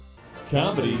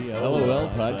Comedy LOL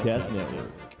Podcast Network.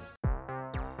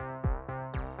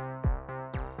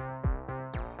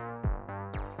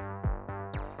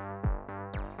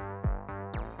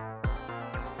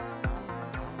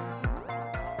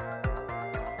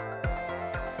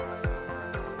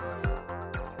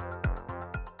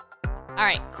 All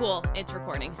right, cool. It's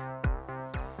recording.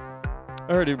 All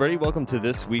right, everybody, welcome to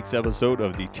this week's episode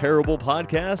of the Terrible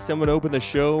Podcast. I'm going to open the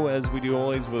show, as we do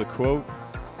always, with a quote.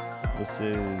 This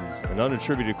is an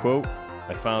unattributed quote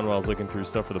I found while I was looking through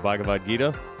stuff for the Bhagavad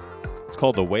Gita. It's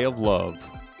called The Way of Love.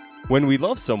 When we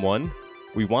love someone,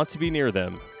 we want to be near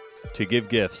them, to give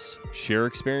gifts, share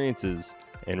experiences,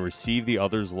 and receive the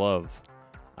other's love.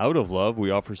 Out of love, we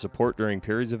offer support during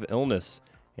periods of illness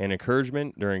and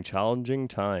encouragement during challenging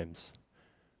times.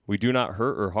 We do not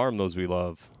hurt or harm those we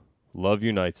love. Love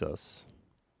unites us.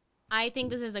 I think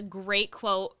this is a great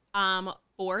quote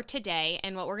for today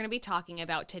and what we're going to be talking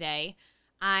about today.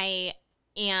 I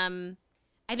think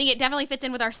it definitely fits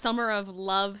in with our Summer of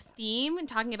Love theme and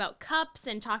talking about cups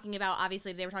and talking about,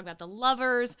 obviously, today we're talking about the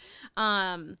lovers.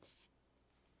 For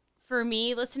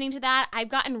me, listening to that, I've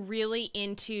gotten really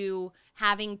into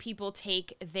having people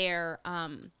take their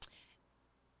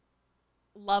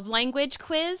love language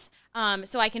quiz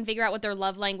so I can figure out what their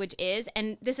love language is.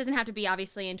 And this doesn't have to be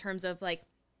obviously in terms of like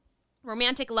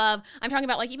romantic love. I'm talking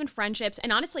about like even friendships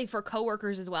and honestly for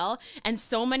coworkers as well. And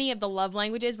so many of the love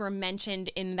languages were mentioned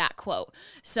in that quote.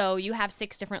 So you have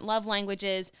 6 different love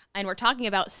languages and we're talking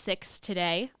about 6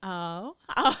 today. And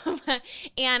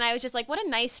I was just like, what a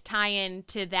nice tie-in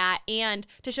to that and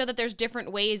to show that there's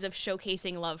different ways of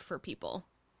showcasing love for people.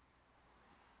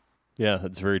 Yeah,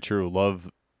 that's very true. Love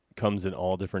comes in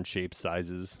all different shapes,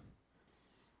 sizes.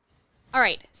 All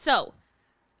right, so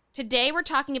today we're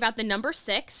talking about the number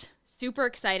 6. Super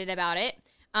excited about it.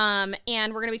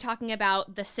 And we're going to be talking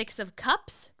about the 6 of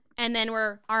Cups. And then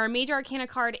our major arcana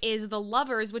card is the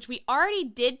Lovers, which we already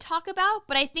did talk about,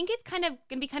 but I think it's kind of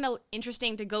going to be kind of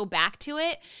interesting to go back to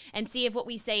it and see if what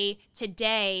we say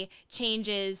today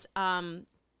changes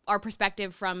our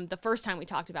perspective from the first time we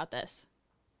talked about this.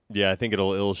 Yeah, I think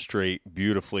it'll illustrate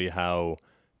beautifully how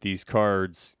these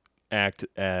cards act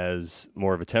as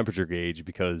more of a temperature gauge,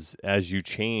 because as you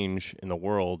change in the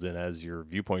world and as your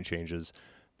viewpoint changes,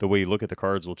 the way you look at the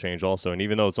cards will change also. And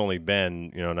even though it's only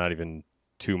been, not even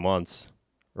 2 months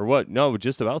or what? No,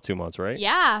 just about 2 months, right?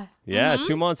 Yeah. Yeah, Mm-hmm.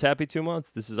 2 months. Happy 2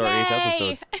 months. This is our Yay! 8th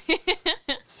episode.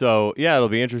 So, yeah, it'll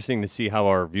be interesting to see how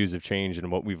our views have changed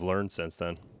and what we've learned since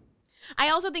then. I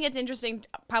also think it's interesting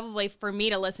probably for me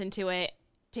to listen to it,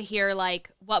 to hear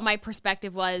like what my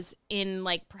perspective was in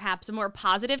like perhaps a more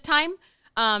positive time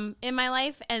in my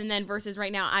life, and then versus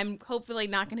right now. I'm hopefully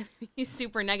not going to be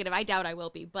super negative. I doubt I will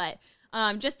be, but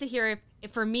just to hear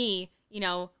if for me,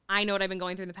 I know what I've been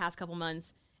going through in the past couple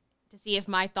months, to see if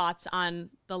my thoughts on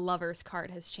the Lovers card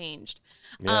has changed.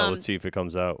 Yeah, let's see if it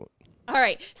comes out. All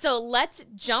right, so let's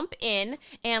jump in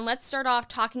and let's start off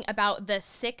talking about the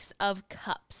 6 of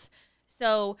Cups.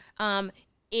 So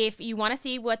if you want to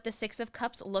see what the 6 of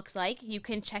Cups looks like, you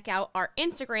can check out our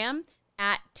Instagram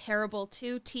at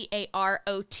Tarotbull2,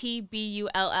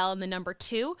 TAROTBULL and the number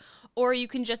 2, or you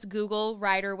can just Google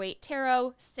Rider-Waite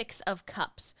Tarot 6 of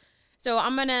Cups. So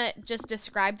I'm going to just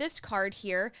describe this card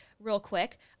here real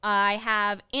quick. I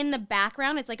have in the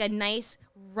background, it's like a nice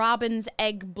robin's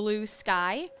egg blue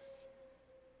sky.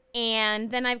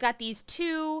 And then I've got these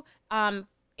 2,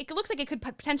 it looks like it could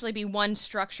potentially be one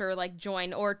structure like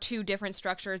joined or 2 different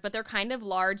structures, but they're kind of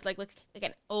large, like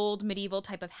an old medieval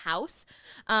type of house.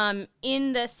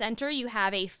 In the center, you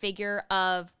have a figure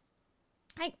of,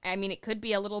 I mean, it could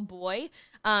be a little boy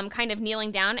kind of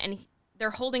kneeling down, and they're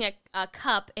holding a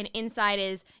cup, and inside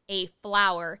is a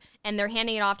flower, and they're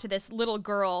handing it off to this little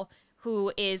girl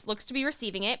who looks to be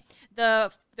receiving it.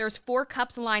 There's 4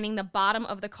 cups lining the bottom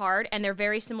of the card, and they're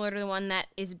very similar to the one that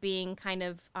is being kind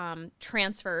of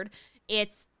transferred.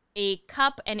 It's a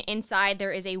cup, and inside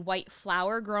there is a white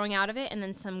flower growing out of it, and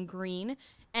then some green.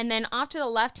 And then off to the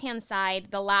left-hand side,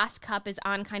 the last cup is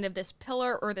on kind of this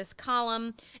pillar or this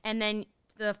column, and then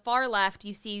to the far left,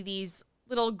 you see these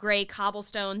little gray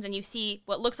cobblestones, and you see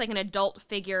what looks like an adult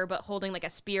figure, but holding like a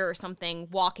spear or something,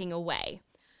 walking away.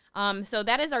 So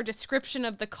that is our description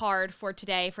of the card for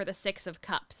today for the 6 of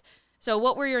Cups. So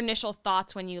what were your initial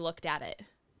thoughts when you looked at it?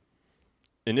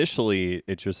 Initially,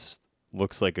 it just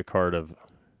looks like a card of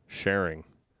sharing.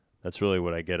 That's really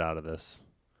what I get out of this.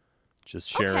 Just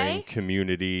sharing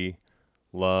community,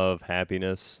 love,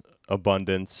 happiness,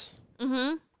 abundance.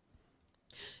 Mm-hmm.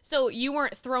 So you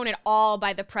weren't thrown at all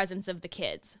by the presence of the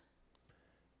kids?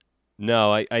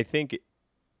 No, I think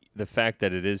the fact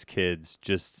that it is kids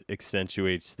just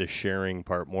accentuates the sharing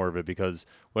part more of it, because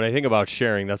when I think about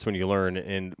sharing, that's when you learn.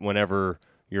 And whenever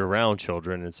you're around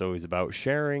children, it's always about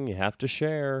sharing. You have to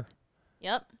share.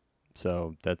 Yep.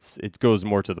 So it goes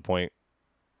more to the point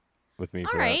with me.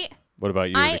 All for right. That. What about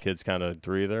you? Are the kids kind of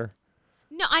three there?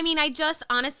 No, I mean,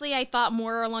 honestly, I thought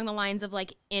more along the lines of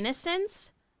like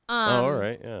innocence. All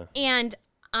right. Yeah. And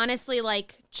honestly,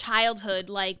 like childhood,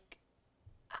 like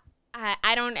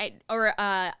or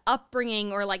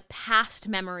upbringing or like past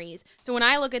memories. So when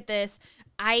I look at this,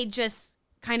 I just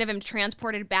kind of am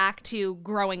transported back to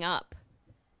growing up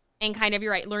and kind of,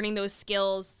 you're right, learning those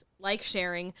skills like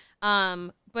sharing,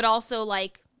 but also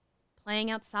like playing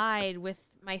outside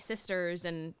with my sisters,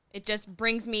 and it just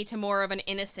brings me to more of an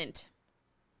innocent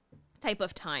type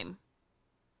of time.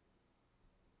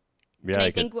 Yeah, and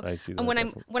I think I see that when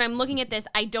definitely. when I'm looking at this,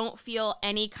 I don't feel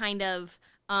any kind of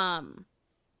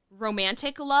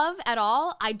romantic love at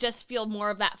all. I just feel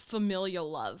more of that familial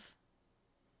love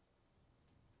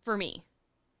for me.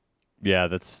 Yeah,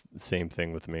 that's the same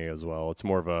thing with me as well. It's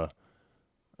more of a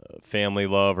family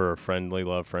love or a friendly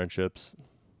love, friendships.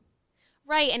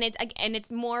 Right, and it's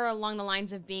more along the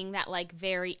lines of being that like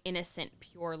very innocent,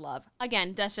 pure love.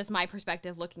 Again, that's just my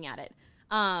perspective looking at it.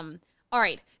 All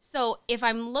right, so if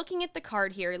I'm looking at the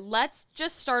card here, let's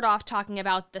just start off talking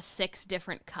about the 6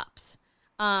 different cups.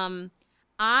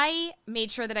 I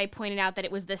made sure that I pointed out that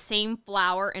it was the same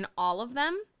flower in all of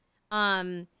them.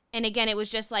 And again, it was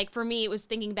just like, for me, it was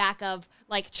thinking back of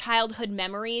like childhood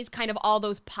memories, kind of all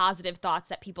those positive thoughts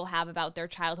that people have about their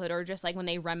childhood, or just like when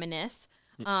they reminisce.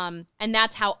 And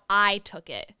that's how I took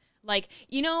it. Like,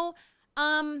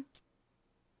 when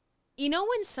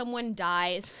someone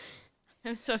dies,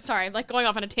 I'm so sorry, I'm like going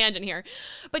off on a tangent here,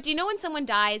 but do you know when someone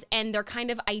dies and they're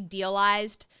kind of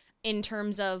idealized in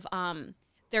terms of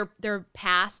their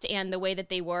past and the way that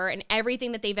they were, and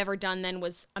everything that they've ever done then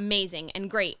was amazing and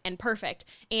great and perfect,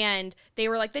 and they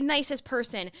were like the nicest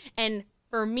person. And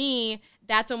for me,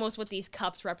 that's almost what these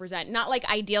cups represent. Not like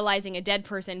idealizing a dead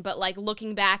person, but like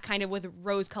looking back kind of with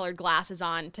rose-colored glasses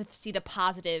on to see the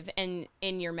positive in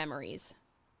your memories.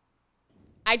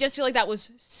 I just feel like that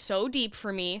was so deep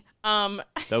for me. That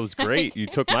was great. You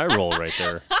took my role right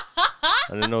there.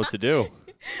 I didn't know what to do.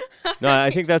 No,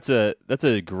 I think that's a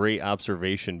great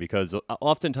observation, because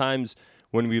oftentimes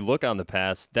when we look on the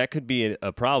past, that could be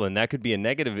a problem. That could be a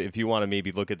negative. If you want to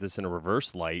maybe look at this in a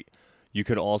reverse light, you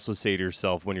could also say to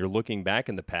yourself, when you're looking back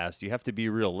in the past, you have to be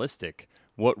realistic.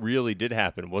 What really did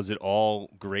happen? Was it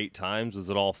all great times? Was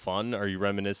it all fun? Are you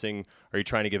reminiscing? Are you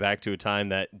trying to get back to a time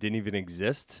that didn't even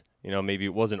exist? Maybe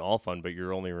it wasn't all fun, but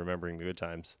you're only remembering the good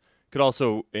times. Could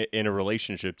also, in a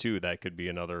relationship too, that could be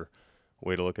another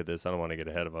way to look at this. I don't want to get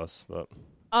ahead of us, but...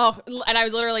 Oh, and I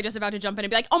was literally just about to jump in and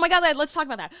be like, oh my God, let's talk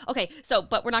about that. Okay,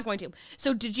 but we're not going to.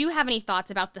 So did you have any thoughts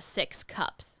about the 6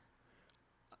 cups?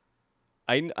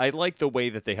 I like the way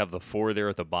that they have the 4 there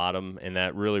at the bottom, and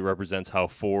that really represents how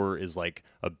 4 is like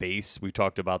a base. We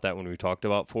talked about that when we talked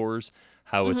about 4s,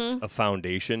 how it's a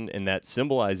foundation, and that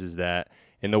symbolizes that.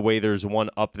 In the way there's one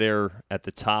up there at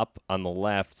the top on the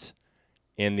left,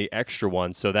 and the extra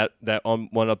one, so that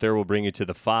one up there will bring you to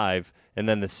the 5, and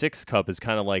then the 6th cup is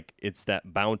kind of like, it's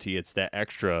that bounty, it's that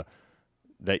extra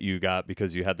that you got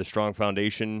because you had the strong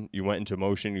foundation, you went into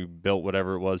motion, you built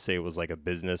whatever it was, say it was like a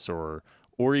business or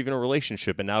even a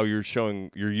relationship, and now you're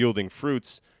yielding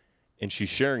fruits, and she's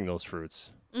sharing those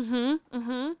fruits. I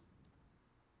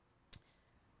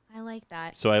like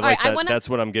that. So I like that. That's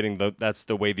what I'm getting. That's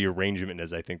the way the arrangement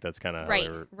is. I think that's kind of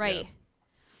right.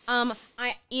 Yeah.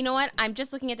 You know what? I'm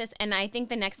just looking at this, and I think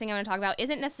the next thing I want to talk about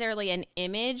isn't necessarily an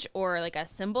image or like a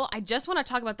symbol. I just want to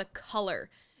talk about the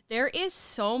color. There is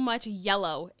so much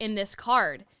yellow in this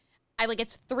card.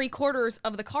 It's 3/4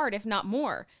 of the card, if not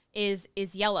more, is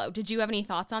yellow. Did you have any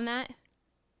thoughts on that?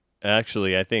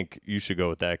 Actually, I think you should go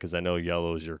with that, because I know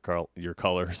yellow is your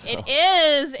color. So. It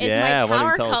is. It's yeah, my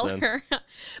power color.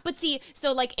 But see,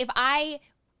 so like if I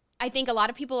think a lot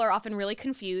of people are often really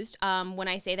confused when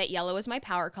I say that yellow is my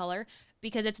power color,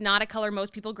 because it's not a color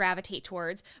most people gravitate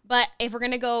towards. But if we're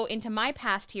going to go into my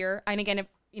past here, and again, if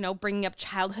bringing up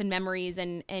childhood memories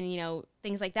and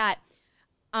things like that,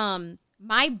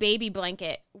 my baby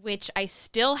blanket, which I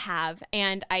still have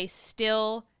and I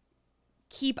still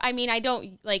keep, I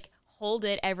don't like hold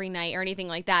it every night or anything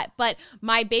like that, but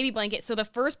my baby blanket, so the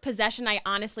first possession I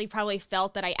honestly probably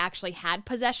felt that I actually had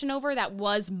possession over that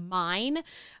was mine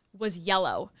was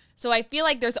yellow. So I feel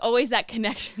like there's always that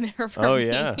connection there for me.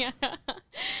 Yeah.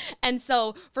 And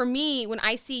so for me, when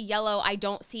I see yellow, I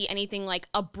don't see anything like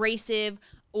abrasive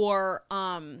or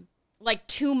like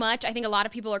too much. I think a lot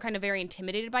of people are kind of very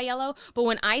intimidated by yellow, but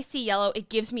when I see yellow, it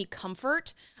gives me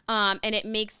comfort. And it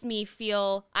makes me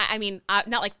feel, I mean,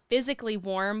 not like physically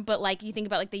warm, but like you think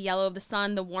about like the yellow of the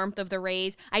sun, the warmth of the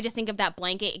rays. I just think of that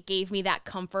blanket. It gave me that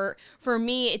comfort. For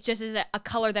me, it just is a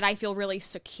color that I feel really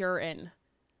secure in.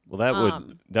 Well,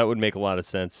 that would make a lot of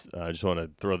sense. I just want to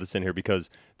throw this in here because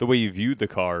the way you viewed the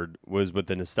card was with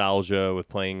the nostalgia, with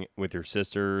playing with your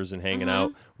sisters and hanging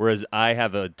out, whereas I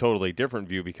have a totally different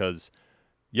view because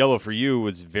yellow for you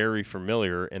was very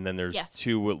familiar, and then there's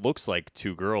what looks like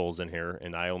two girls in here,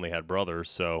 and I only had brothers,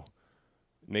 so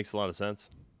it makes a lot of sense.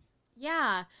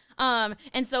 Yeah.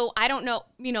 And so I don't know,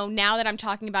 now that I'm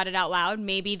talking about it out loud,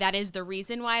 maybe that is the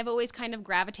reason why I've always kind of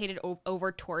gravitated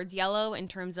over towards yellow in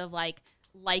terms of like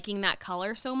liking that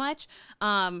color so much.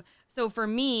 So for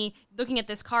me, looking at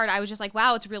this card, I was just like,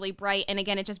 wow, it's really bright. And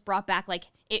again, it just brought back like,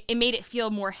 it made it feel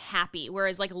more happy.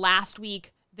 Whereas like last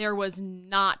week, there was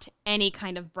not any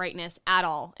kind of brightness at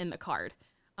all in the card.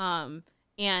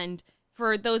 And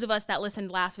for those of us that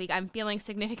listened last week, I'm feeling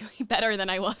significantly better than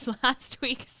I was last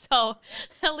week. So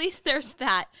at least there's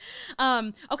that.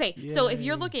 Okay, Yay. So if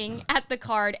you're looking at the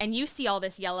card and you see all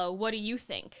this yellow, what do you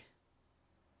think?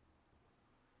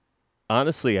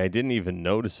 Honestly, I didn't even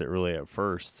notice it really at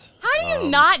first. How do you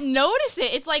not notice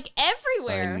it? It's like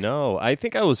everywhere. I know. I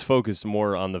think I was focused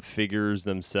more on the figures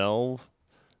themselves,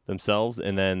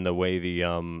 and then the way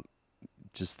the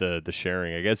just the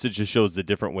sharing. I guess it just shows the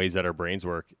different ways that our brains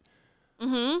work.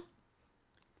 Mm-hmm.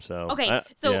 So okay,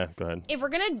 yeah, go ahead. If we're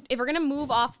gonna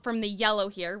move off from the yellow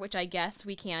here, which I guess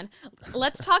we can,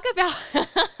 let's talk about.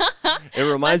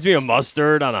 It reminds me of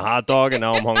mustard on a hot dog, and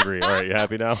now I'm hungry. All right, you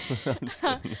happy now? I'm just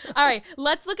kidding. All right,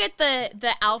 let's look at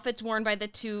the outfits worn by the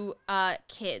two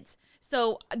kids.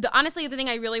 So honestly, the thing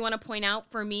I really want to point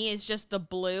out for me is just the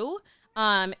blue.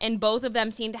 And both of them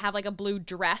seem to have like a blue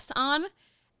dress on.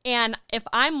 And if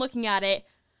I'm looking at it,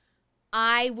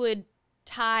 I would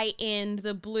tie in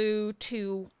the blue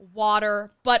to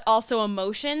water, but also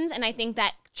emotions. And I think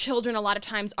that children a lot of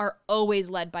times are always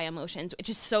led by emotions, which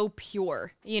is so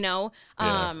pure,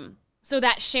 Yeah. So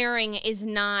that sharing is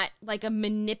not like a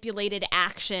manipulated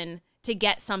action to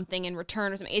get something in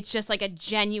return or something. It's just like a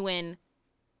genuine,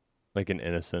 like an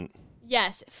innocent.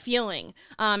 Yes, feeling.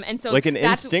 And so like an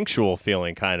instinctual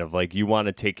feeling, kind of like you want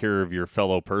to take care of your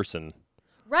fellow person.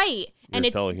 Right. And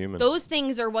it's fellow human. Those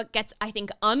things are what gets, I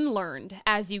think, unlearned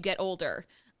as you get older.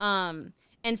 And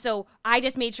so I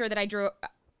just made sure that I drew,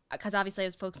 because obviously I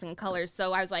was focusing on colors.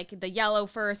 So I was like the yellow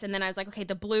first, and then I was like, okay,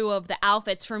 the blue of the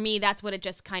outfits. For me, that's what it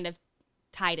just kind of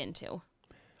tied into.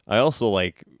 I also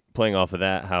like playing off of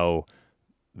that, how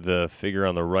the figure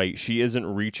on the right, she isn't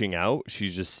reaching out.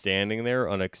 She's just standing there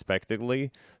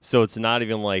unexpectedly. So it's not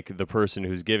even like the person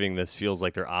who's giving this feels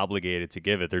like they're obligated to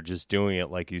give it. They're just doing it,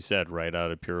 like you said, right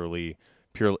out of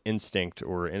pure instinct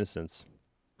or innocence.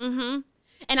 Mm-hmm.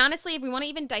 And honestly, if we want to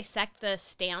even dissect the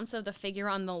stance of the figure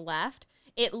on the left,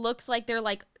 it looks like they're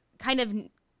like kind of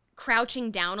crouching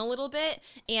down a little bit.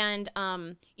 And,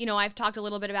 I've talked a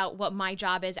little bit about what my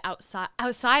job is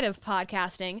outside of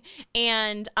podcasting.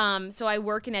 And so I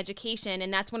work in education,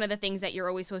 and that's one of the things that you're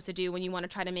always supposed to do when you want to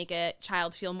try to make a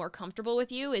child feel more comfortable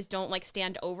with you is don't like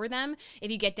stand over them. If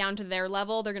you get down to their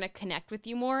level, they're going to connect with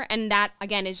you more. And that,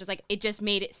 again, is just like, it just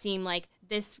made it seem like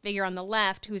this figure on the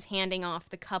left who's handing off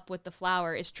the cup with the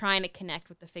flower is trying to connect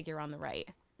with the figure on the right.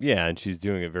 Yeah, and she's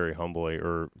doing it very humbly,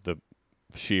 or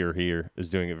she or he is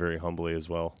doing it very humbly as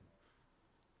well.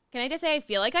 Can I just say I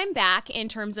feel like I'm back in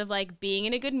terms of like being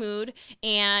in a good mood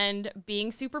and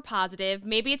being super positive.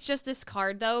 Maybe it's just this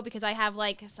card though, because I have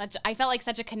like I felt like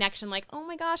such a connection, like, oh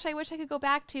my gosh, I wish I could go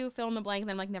back to fill in the blank. And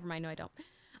then I'm like, never mind, no, I don't.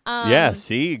 Yeah,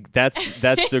 see, that's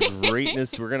the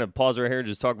greatness. We're going to pause right here and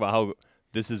just talk about how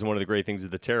this is one of the great things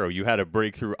of the tarot. You had a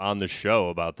breakthrough on the show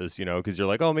about this, because you're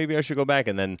like, oh, maybe I should go back.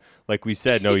 And then, like we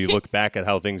said, no, you look back at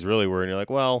how things really were, and you're like,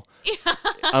 well,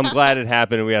 I'm glad it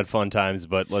happened and we had fun times,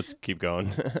 but let's keep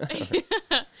going.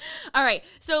 All right,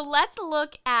 so let's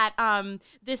look at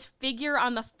this figure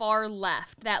on the far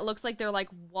left that looks like they're like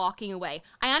walking away.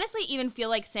 I honestly even feel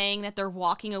like saying that they're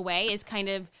walking away is kind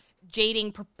of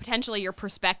jading potentially your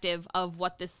perspective of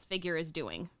what this figure is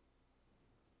doing.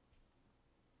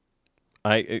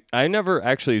 I never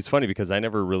actually, it's funny because I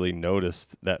never really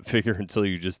noticed that figure until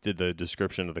you just did the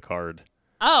description of the card.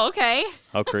 Oh, okay.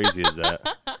 How crazy is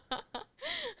that?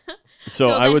 So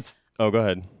I would, go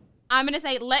ahead. I'm going to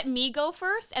say, let me go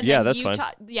first. And yeah, then that's you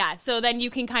fine. So then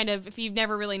you can kind of, if you've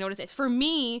never really noticed it. For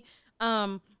me,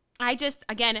 I just,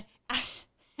 again,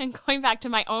 and going back to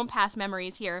my own past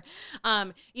memories here,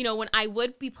 when I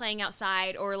would be playing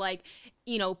outside or like,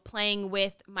 playing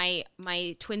with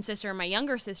my twin sister and my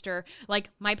younger sister, like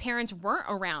my parents weren't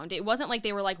around. It wasn't like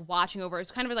they were like watching over. It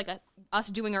was kind of like us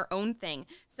doing our own thing.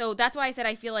 So that's why I said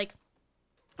I feel like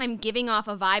I'm giving off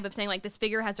a vibe of saying like this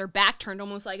figure has their back turned,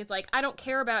 almost like it's like, I don't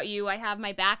care about you. I have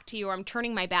my back to you, or I'm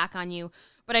turning my back on you.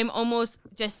 But I'm almost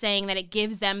just saying that it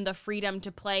gives them the freedom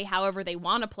to play however they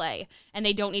want to play. And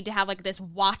they don't need to have like this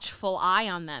watchful eye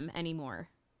on them anymore.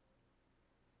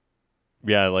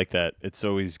 Yeah, I like that. It's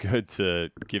always good to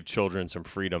give children some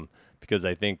freedom, because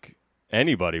I think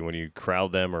anybody, when you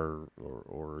crowd them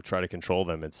or try to control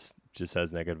them, it's just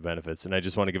has negative benefits. And I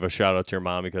just want to give a shout out to your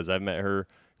mom, because I've met her,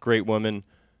 great woman,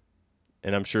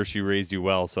 and I'm sure she raised you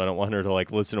well. So I don't want her to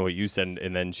like listen to what you said,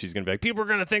 and then she's going to be like, people are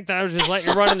going to think that I was just letting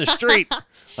you run in the street.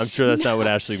 I'm sure that's not what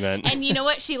Ashley meant. And you know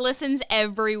what? She listens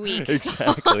every week.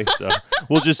 Exactly. So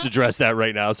we'll just address that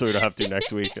right now so we don't have to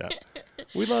next week.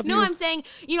 We love you. No, I'm saying,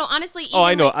 honestly. Oh,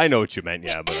 I know what you meant.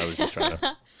 Yeah, but I was just trying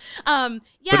to.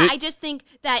 I just think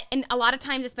that, and a lot of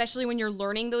times, especially when you're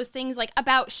learning those things, like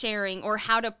about sharing or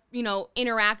how to,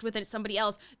 interact with somebody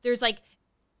else, there's like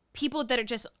people that are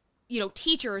just,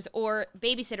 teachers or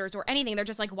babysitters or anything. They're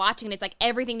just like watching, and it's like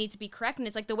everything needs to be correct. And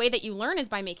it's like the way that you learn is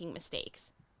by making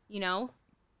mistakes,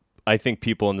 I think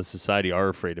people in the society are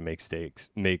afraid to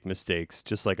make mistakes,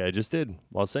 just like I just did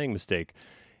while saying mistake.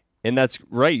 And that's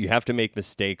right. You have to make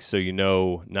mistakes so you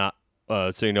know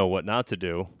what not to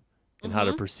do, and how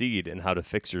to proceed, and how to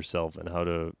fix yourself, and how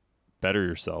to better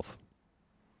yourself.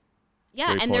 Yeah,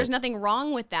 Great and point. there's nothing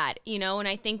wrong with that, and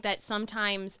I think that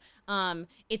sometimes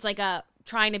it's like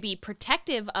trying to be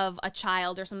protective of a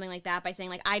child or something like that by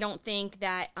saying like, I don't think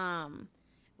that I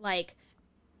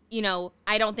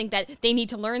don't think that they need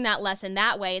to learn that lesson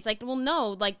that way. It's like, well,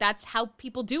 no, like that's how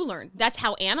people do learn. That's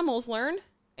how animals learn,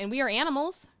 and we are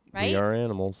animals, right? We are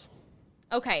animals.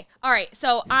 Okay. All right.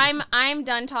 So I'm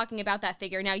done talking about that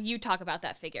figure. Now you talk about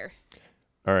that figure.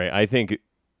 All right. I think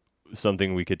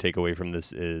something we could take away from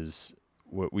this is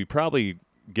what we probably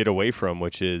get away from,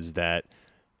 which is that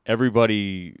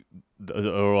everybody,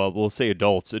 or we'll say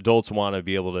adults want to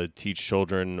be able to teach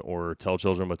children or tell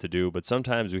children what to do, but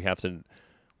sometimes we have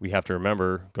to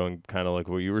remember, going kind of like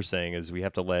what you were saying, is we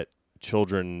have to let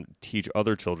children teach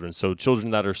other children. So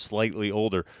children that are slightly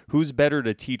older, who's better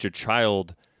to teach a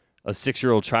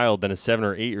 6-year-old child than a 7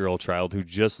 or 8-year-old child who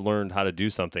just learned how to do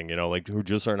something, like who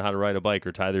just learned how to ride a bike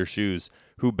or tie their shoes?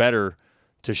 Who better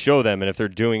to show them? And if they're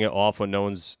doing it off when no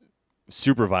one's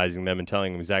supervising them and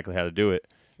telling them exactly how to do it,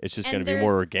 it's just going to be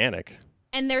more organic.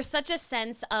 And there's such a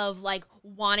sense of like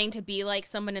wanting to be like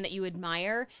someone that you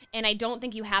admire. And I don't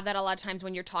think you have that a lot of times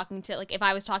when you're talking to, like if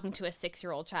I was talking to a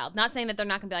 6-year-old child, not saying that they're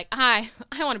not gonna be like, I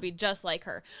want to be just like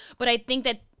her. But I think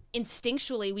that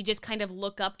instinctually we just kind of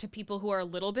look up to people who are a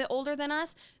little bit older than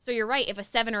us. So you're right. If a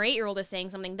 7 or 8-year-old is saying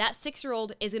something, that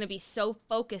 6-year-old is going to be so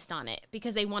focused on it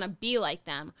because they want to be like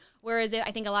them. Whereas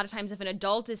I think a lot of times if an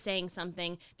adult is saying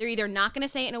something, they're either not going to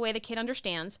say it in a way the kid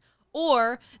understands,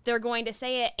 or they're going to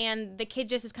say it and the kid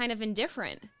just is kind of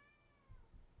indifferent.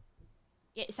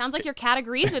 It sounds like your cat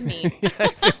agrees with me.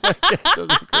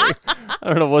 I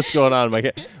don't know what's going on with my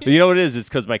cat. But you know what it is? It's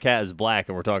because my cat is black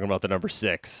and we're talking about the number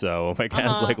 6. So my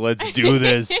cat's like, let's do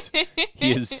this.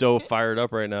 He is so fired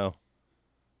up right now.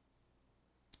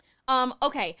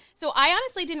 Okay, so I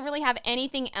honestly didn't really have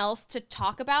anything else to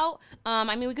talk about.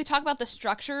 We could talk about the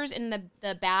structures in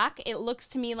the back. It looks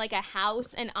to me like a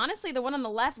house, and honestly, the one on the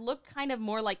left looked kind of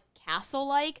more like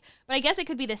castle-like, but I guess it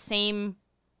could be the same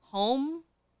home.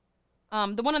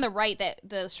 The one on the right,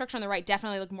 the structure on the right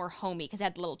definitely looked more homey because it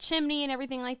had the little chimney and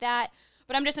everything like that.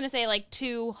 But I'm just going to say like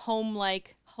 2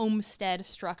 home-like homestead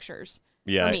structures.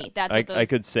 Yeah, for me. That's what those... I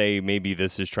could say maybe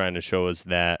this is trying to show us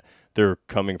that they're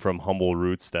coming from humble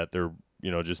roots, that they're,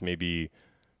 just maybe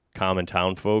common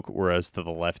town folk, whereas to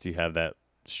the left you have that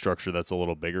structure that's a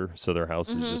little bigger, so their house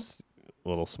is just a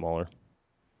little smaller.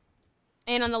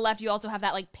 And on the left you also have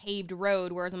that like paved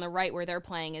road, whereas on the right where they're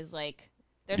playing is like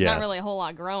there's not really a whole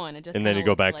lot growing. It just and then you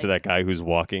go back to that guy who's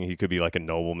walking. He could be like a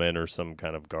nobleman or some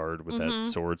kind of guard with that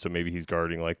sword. So maybe he's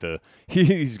guarding like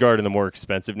he's guarding the more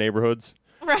expensive neighborhoods.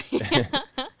 Right.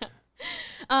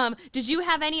 Did you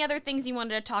have any other things you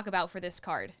wanted to talk about for this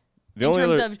card? In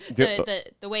terms of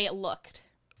the way it looked?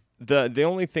 The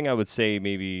only thing I would say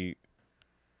the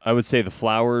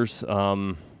flowers.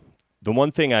 The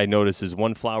one thing I noticed is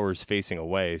one flower is facing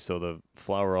away. So the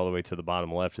flower all the way to the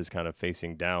bottom left is kind of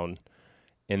facing down.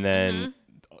 And then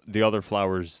the other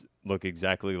flowers look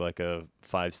exactly like a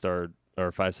 5-star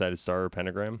or 5-sided star or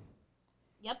pentagram.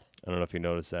 Yep. I don't know if you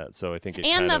noticed that. So I think it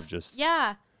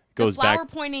goes the flower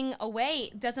back. pointing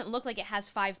away doesn't look like it has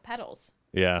 5 petals.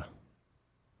 Yeah.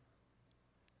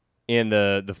 And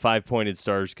the 5-pointed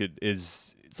stars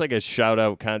it's like a shout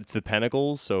out kind of to the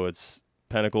pentacles. So it's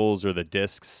pentacles or the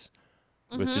discs,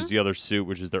 which is the other suit,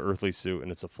 which is the earthly suit,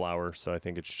 and it's a flower. So I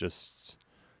think it's just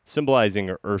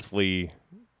symbolizing earthly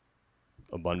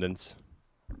abundance,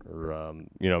 or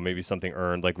maybe something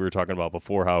earned, like we were talking about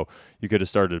before, how you could have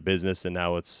started a business and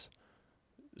now it's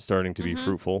starting to be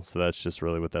fruitful. So that's just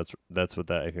really what that's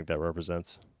what I think that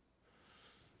represents.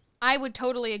 I would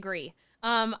totally agree.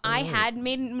 I had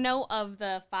made note of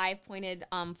the 5-pointed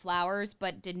flowers,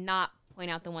 but did not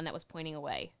point out the one that was pointing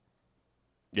away.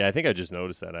 Yeah, I think I just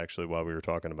noticed that actually while we were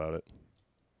talking about it.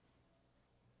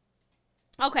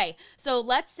 Okay, so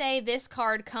let's say this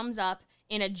card comes up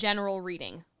in a general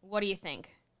reading. What do you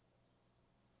think?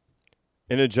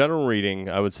 In a general reading,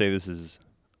 I would say this is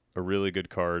a really good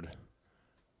card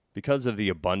because of the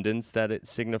abundance that it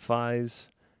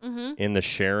signifies in the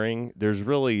sharing. There's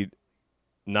really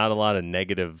not a lot of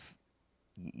negativity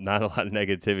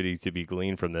to be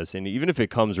gleaned from this. And even if it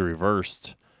comes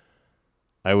reversed,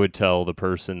 I would tell the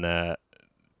person that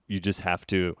you just have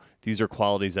to, these are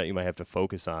qualities that you might have to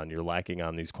focus on. You're lacking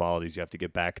on these qualities. You have to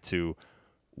get back to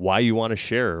why you want to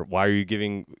share. Why are you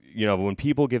giving, when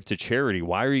people give to charity,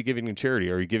 why are you giving to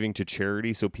charity? Are you giving to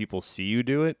charity so people see you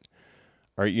do it?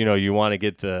 Or, you want to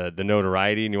get the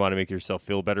notoriety and you want to make yourself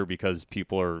feel better because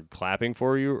people are clapping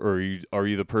for you? Or are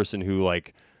you the person who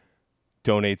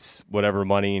donates whatever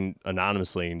money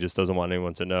anonymously and just doesn't want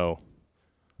anyone to know?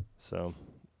 So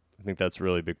I think that's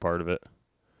really a big part of it.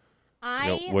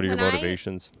 What are your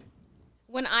motivations?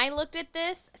 When I looked at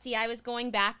this, I was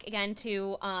going back again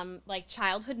to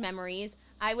childhood memories.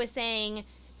 I was saying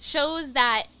shows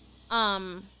that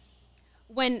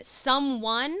when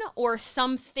someone or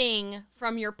something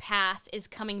from your past is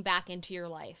coming back into your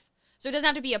life. So it doesn't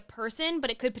have to be a person, but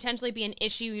it could potentially be an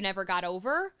issue you never got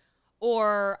over,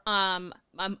 or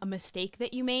a mistake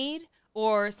that you made,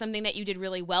 or something that you did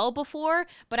really well before.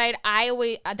 But I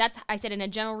said in a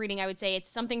general reading, I would say it's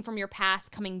something from your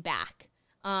past coming back.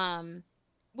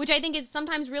 Which I think is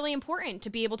sometimes really important, to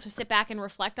be able to sit back and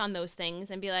reflect on those things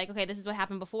and be like, okay, this is what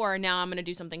happened before, and now I'm going to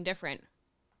do something different.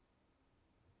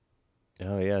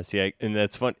 Oh, yeah. See, and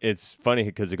that's fun. It's funny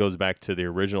because it goes back to the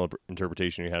original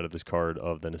interpretation you had of this card,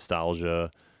 of the nostalgia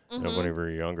whenever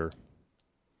you're younger.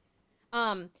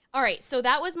 All right, so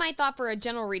that was my thought for a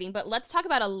general reading, but let's talk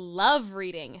about a love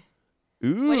reading.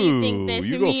 Ooh, what do you think this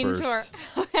means for?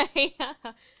 Okay.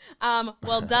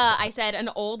 Well, duh. I said an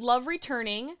old love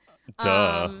returning.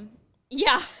 Duh.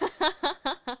 Yeah.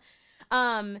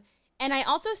 And I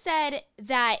also said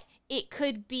that it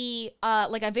could be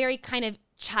like a very kind of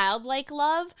childlike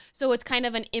love. So it's kind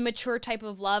of an immature type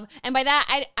of love. And by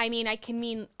that, I can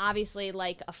mean obviously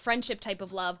like a friendship type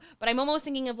of love, but I'm almost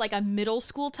thinking of like a middle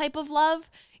school type of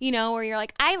love, where you're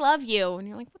like, I love you. And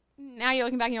you're like, now you're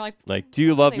looking back and you're like, do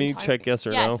you love me? Check yes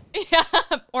or no. Yeah.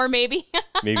 Or maybe.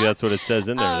 Maybe that's what it says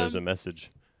in there. There's a message.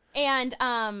 And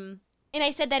I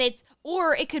said that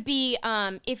it could be,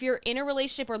 if you're in a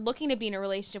relationship or looking to be in a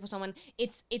relationship with someone,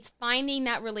 it's finding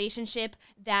that relationship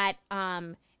that,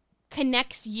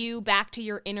 connects you back to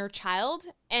your inner child.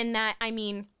 And that,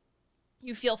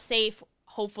 you feel safe.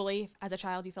 Hopefully as a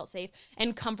child you felt safe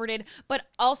and comforted, but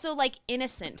also like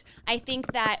innocent. I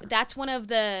think that that's one of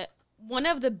the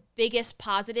biggest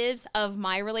positives of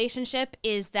my relationship,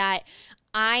 is that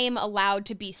I am allowed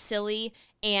to be silly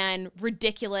and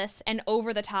ridiculous and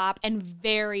over the top and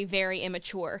very, very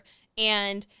immature.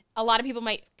 And a lot of people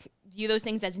might view those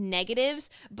things as negatives,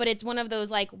 but it's one of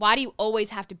those like, why do you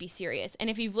always have to be serious? And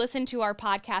if you've listened to our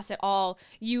podcast at all,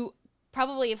 you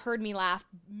probably have heard me laugh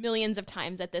millions of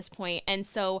times at this point. And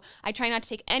so I try not to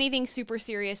take anything super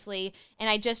seriously. And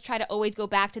I just try to always go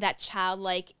back to that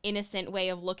childlike, innocent way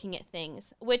of looking at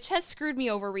things, which has screwed me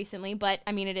over recently, but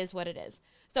it is what it is.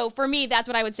 So for me, that's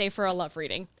what I would say for a love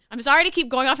reading. I'm sorry to keep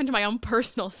going off into my own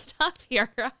personal stuff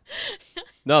here.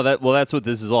 No, that's what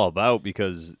this is all about,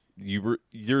 because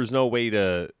there's no way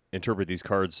to interpret these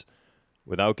cards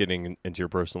without getting into your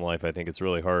personal life. I think it's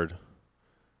really hard,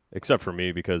 except for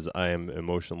me, because I am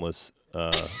emotionless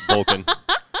Vulcan.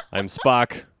 I'm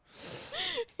Spock.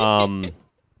 All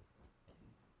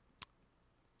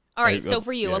right, so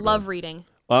for you, a love reading.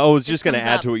 I was just going to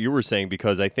add to what you were saying,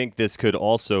 because I think this could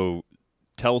also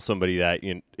tell somebody that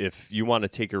if you want to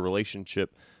take your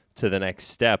relationship to the next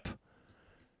step,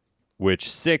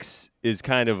 which 6 is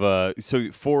kind of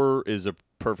so 4 is a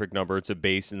perfect number, it's a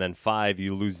base, and then 5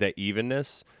 you lose that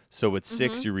evenness. So with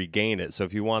 6 you regain it. So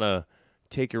if you want to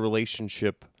take your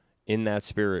relationship in that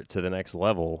spirit to the next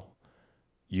level,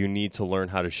 you need to learn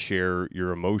how to share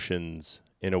your emotions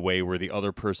in a way where the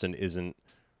other person isn't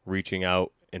reaching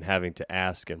out and having to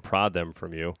ask and prod them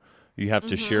from you. You have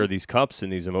to share these cups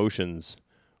and these emotions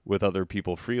with other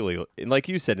people freely. And like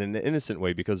you said, in an innocent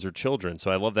way, because they're children.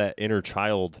 So I love that inner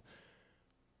child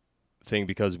thing,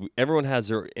 because everyone has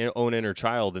their own inner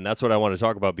child. And that's what I want to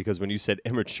talk about, because when you said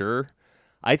immature,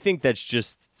 I think that's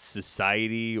just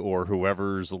society or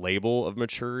whoever's label of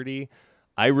maturity.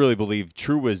 I really believe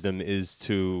true wisdom is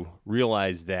to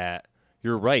realize that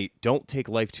you're right. Don't take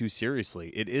life too seriously.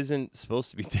 It isn't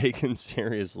supposed to be taken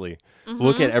seriously.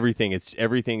 Look at everything.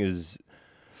 Everything is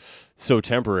so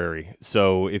temporary.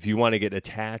 So if you want to get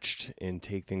attached and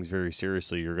take things very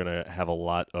seriously, you're going to have a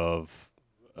lot of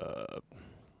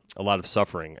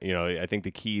suffering. You know, I think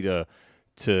the key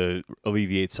to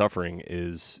alleviate suffering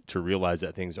is to realize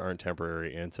that things aren't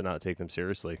temporary and to not take them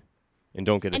seriously, and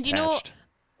don't get attached. You know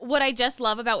what I just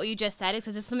love about what you just said is,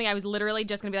 because this is something I was literally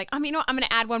just going to be like, I'm going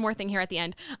to add one more thing here at the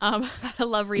end. I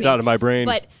love reading. Get out of my brain.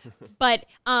 But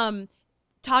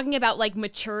talking about like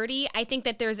maturity, I think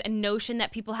that there's a notion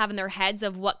that people have in their heads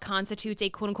of what constitutes a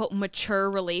quote unquote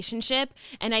mature relationship.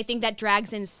 And I think that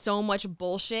drags in so much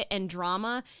bullshit and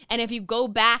drama. And if you go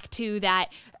back to that,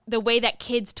 the way that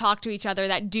kids talk to each other,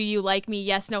 that do you like me?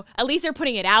 Yes, no. At least they're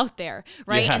putting it out there,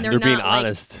 right? Yeah, and they're being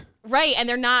honest. Right, and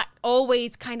they're not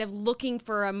always kind of looking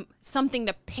for something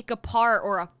to pick apart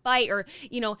or a fight, or,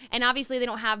 you know, and obviously they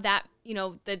don't have that, you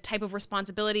know, the type of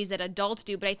responsibilities that adults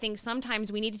do. But I think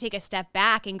sometimes we need to take a step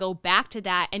back and go back to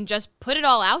that and just put it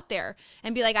all out there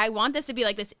and be like, I want this to be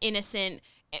like this innocent,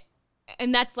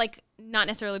 and that's like not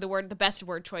necessarily the best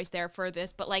word choice there for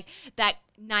this, but like that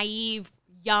naive,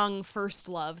 young first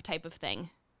love type of thing.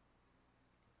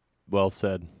 Well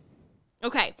said.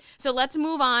 Okay, so let's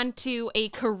move on to a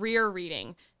career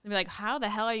reading. You'll be like, how the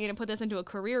hell are you going to put this into a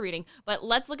career reading? But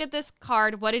let's look at this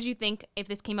card. What did you think if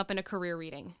this came up in a career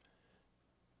reading?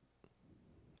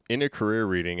 In a career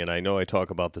reading, and I know I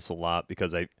talk about this a lot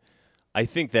because I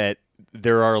think that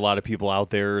there are a lot of people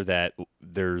out there that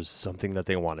there's something that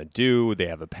they want to do, they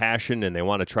have a passion, and they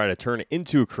want to try to turn it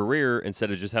into a career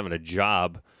instead of just having a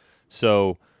job.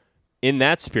 So in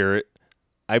that spirit,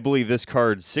 I believe this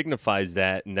card signifies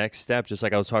that next step, just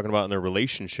like I was talking about in their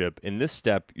relationship. In this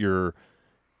step,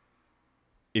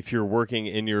 if you're working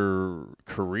in your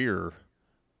career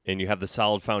and you have the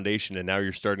solid foundation, and now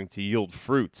you're starting to yield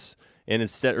fruits, you're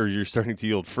starting to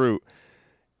yield fruit,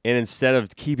 and instead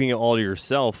of keeping it all to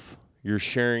yourself, you're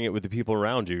sharing it with the people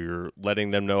around you. You're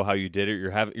letting them know how you did it.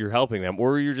 You're helping them,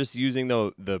 or you're just using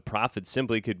the profit.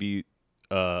 Simply could be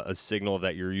a signal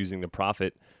that you're using the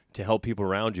profit to help people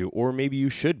around you, or maybe you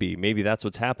should be. Maybe that's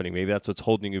what's happening. Maybe that's what's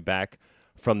holding you back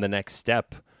from the next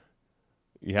step.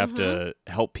 You have to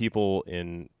help people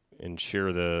and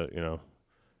share the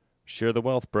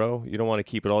wealth, bro. You don't want to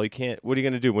keep it all. You can't. What are you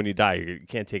going to do when you die? You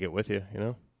can't take it with you, you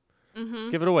know?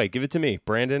 Give it away. Give it to me.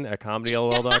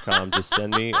 Brandon@comedylol.com. Just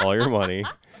send me all your money,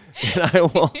 and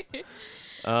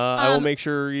I will make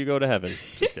sure you go to heaven.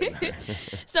 Just kidding.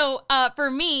 So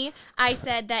for me, I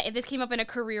said that if this came up in a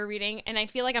career reading, and I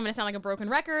feel like I'm going to sound like a broken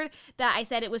record, that I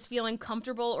said it was feeling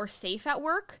comfortable or safe at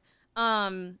work,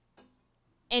 and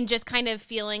just kind of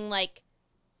feeling like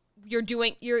you're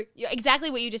exactly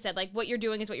what you just said. Like what you're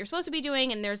doing is what you're supposed to be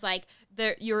doing, and there's like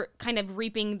you're kind of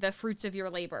reaping the fruits of your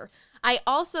labor. I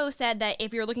also said that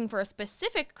if you're looking for a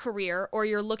specific career, or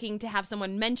you're looking to have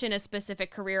someone mention a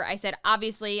specific career, I said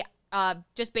obviously.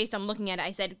 Just based on looking at it,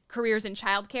 I said careers in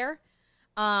childcare,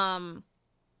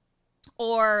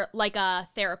 or like a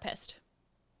therapist.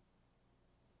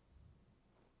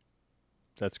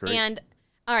 That's great. And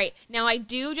all right, now I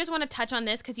do just want to touch on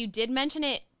this because you did mention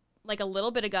it like a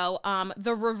little bit ago,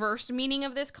 the reversed meaning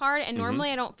of this card. And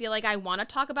normally I don't feel like I want to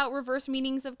talk about reverse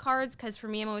meanings of cards because for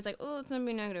me, I'm always like, oh, it's going to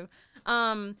be negative.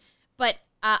 But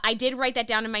I did write that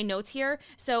down in my notes here.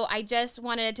 So I just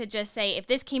wanted to just say, if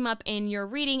this came up in your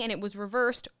reading and it was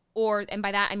reversed, and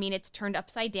by that I mean it's turned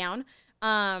upside down.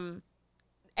 And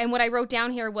what I wrote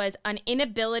down here was an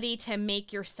inability to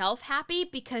make yourself happy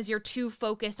because you're too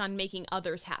focused on making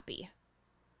others happy.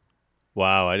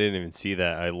 Wow, I didn't even see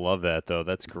that. I love that though.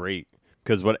 That's great.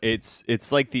 Because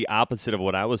it's like the opposite of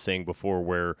what I was saying before,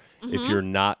 where if you're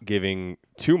not giving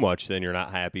too much, then you're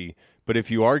not happy. But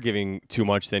if you are giving too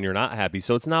much, then you're not happy.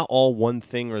 So it's not all one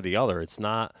thing or the other. It's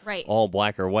not all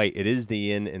black or white. It is the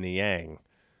yin and the yang.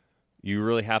 You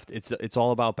really have to. It's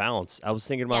all about balance. I was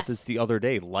thinking about this the other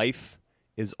day. Life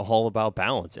is all about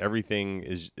balance. Everything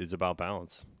is about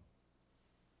balance.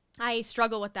 I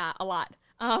struggle with that a lot.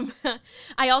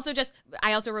 I also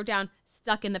wrote down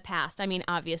stuck in the past. I mean,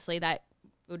 obviously that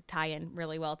would tie in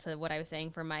really well to what I was saying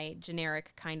for my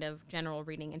generic kind of general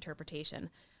reading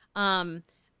interpretation.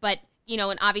 But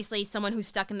and obviously someone who's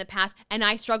stuck in the past, and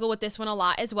I struggle with this one a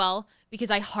lot as well because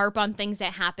I harp on things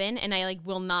that happen and I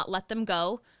will not let them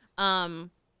go. And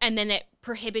then it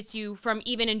prohibits you from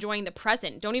even enjoying the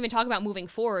present. Don't even talk about moving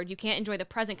forward. You can't enjoy the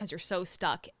present because you're so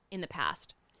stuck in the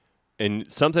past.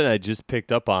 And something I just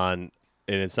picked up on,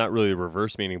 and it's not really a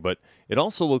reverse meaning, but it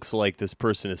also looks like this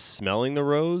person is smelling the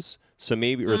rose, so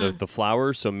maybe, or the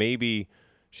flower, so maybe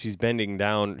she's bending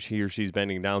down, she's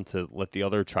bending down to let the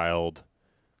other child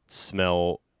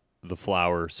smell the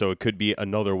flower. So it could be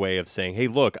another way of saying, hey,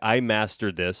 look, I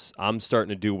mastered this. I'm starting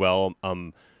to do well.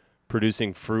 I'm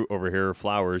producing fruit over here,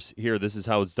 flowers. Here, this is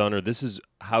how it's done, or this is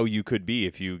how you could be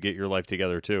if you get your life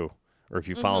together too, or if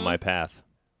you follow my path.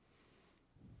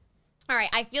 All right,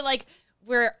 I feel like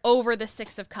we're over the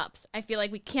 6 of Cups. I feel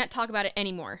like we can't talk about it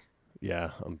anymore.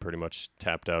 Yeah, I'm pretty much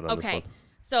tapped out on this one. Okay,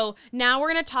 so now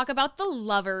we're going to talk about the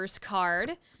Lovers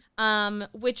card,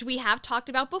 which we have talked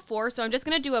about before. So I'm just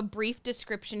going to do a brief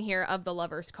description here of the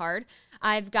Lovers card.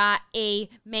 I've got a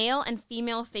male and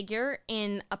female figure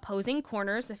in opposing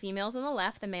corners. The female's on the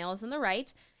left, the male is on the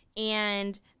right.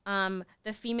 And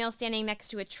the female standing next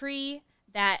to a tree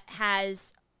that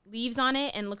has leaves on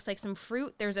it and looks like some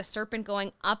fruit. There's a serpent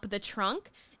going up the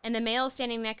trunk, and the male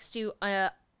standing next to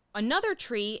another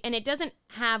tree, and it doesn't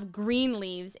have green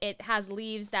leaves. It has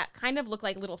leaves that kind of look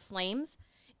like little flames.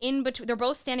 In between, they're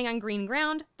both standing on green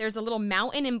ground. There's a little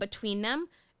mountain in between them,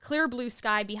 clear blue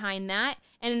sky behind that,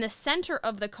 and in the center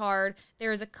of the card,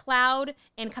 there is a cloud,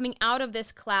 and coming out of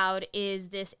this cloud is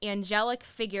this angelic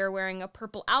figure wearing a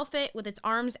purple outfit with its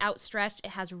arms outstretched.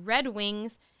 It has red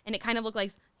wings, and it kind of looks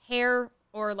like hair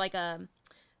or like a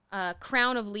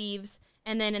crown of leaves.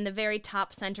 And then in the very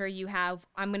top center, you have,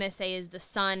 I'm going to say, is the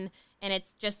sun. And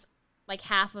it's just like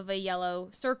half of a yellow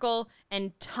circle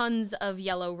and tons of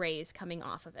yellow rays coming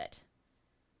off of it.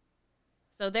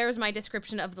 So there's my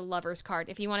description of the Lovers card.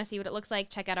 If you want to see what it looks like,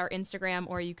 check out our Instagram,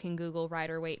 or you can Google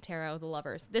Rider-Waite Tarot, the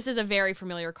Lovers. This is a very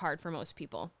familiar card for most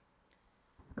people.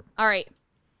 All right.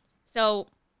 So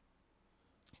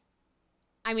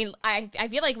I mean, I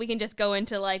feel like we can just go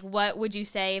into what would you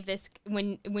say if this,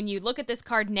 when you look at this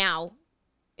card now,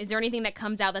 is there anything that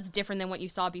comes out that's different than what you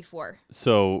saw before?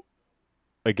 So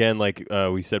again, like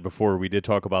we said before, we did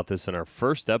talk about this in our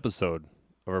first episode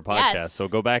of our podcast. Yes. So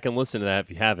go back and listen to that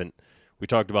if you haven't. We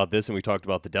talked about this, and we talked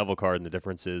about the Devil card and the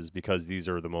differences, because these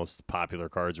are the most popular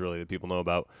cards really that people know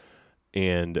about.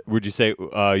 And would you say,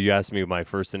 you asked me my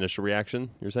first initial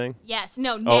reaction, you're saying? Yes.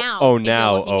 No, now. Oh,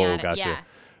 now. Oh, gotcha. Yeah.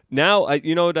 Now,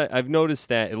 I've noticed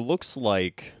that it looks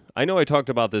like, I know I talked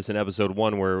about this in episode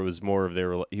 1 where it was more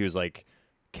of he was like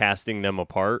casting them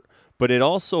apart, but it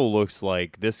also looks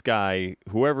like this guy,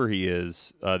 whoever he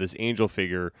is, this angel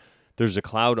figure, there's a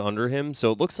cloud under him,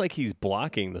 so it looks like he's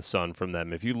blocking the sun from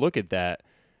them. If you look at that,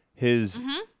 his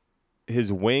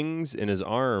wings and his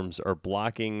arms are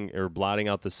blocking or blotting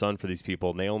out the sun for these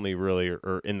people, and they only really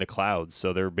are in the clouds,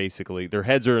 so they're basically, their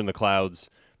heads are in the clouds,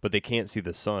 but they can't see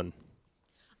the sun.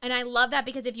 And I love that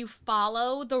because if you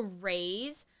follow the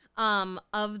rays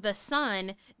of the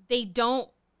sun, they don't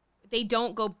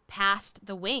go past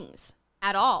the wings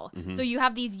at all. Mm-hmm. So you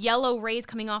have these yellow rays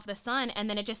coming off the sun, and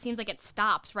then it just seems like it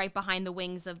stops right behind the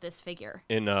wings of this figure.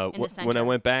 And when I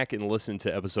went back and listened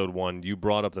to episode 1, you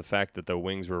brought up the fact that the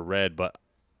wings were red, but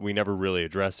we never really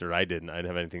addressed it. I didn't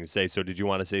have anything to say. So did you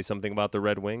want to say something about the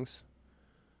red wings?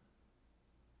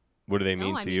 What do they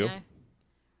mean to you?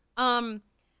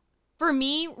 For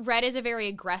me, red is a very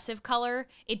aggressive color.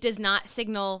 It does not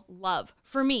signal love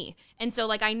for me. And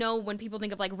so I know when people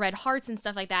think of red hearts and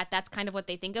stuff like that, that's kind of what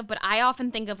they think of. But I often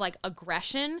think of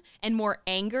aggression and more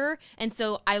anger. And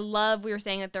so I love, we were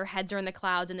saying that their heads are in the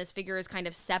clouds and this figure is kind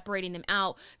of separating them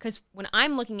out. Because when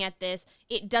I'm looking at this,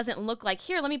 it doesn't look like,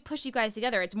 here, let me push you guys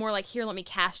together. It's more like, here, let me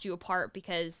cast you apart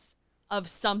because of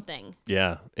something.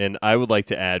 Yeah, and I would like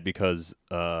to add, because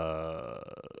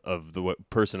of the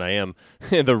person I am,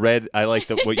 the red, I like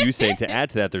what you saying, to add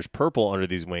to that, there's purple under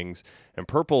these wings, and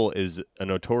purple is a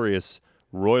notorious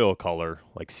royal color,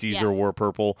 like Caesar wore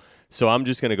purple. So I'm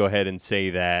just going to go ahead and say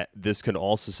that this can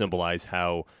also symbolize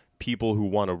how people who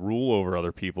want to rule over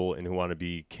other people and who want to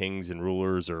be kings and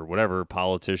rulers or whatever,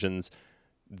 politicians,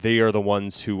 they are the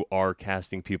ones who are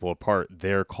casting people apart.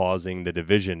 They're causing the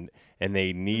division, and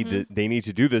they need they need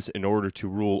to do this in order to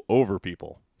rule over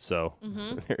people. So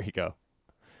there you go.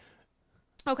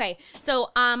 Okay,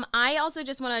 so I also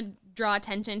just want to draw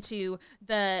attention to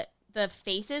the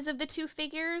faces of the two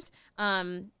figures.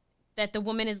 That the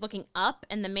woman is looking up,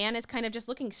 and the man is kind of just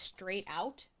looking straight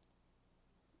out.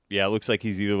 Yeah, it looks like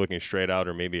he's either looking straight out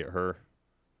or maybe at her.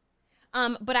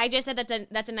 But I just said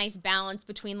that's a nice balance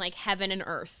between heaven and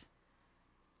earth.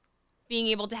 Being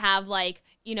able to have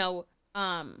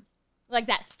like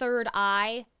that third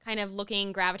eye, kind of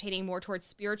gravitating more towards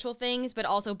spiritual things, but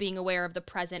also being aware of the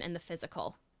present and the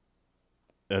physical.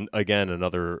 And again,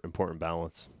 another important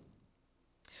balance.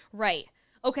 Right.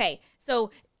 Okay.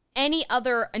 So any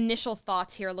other initial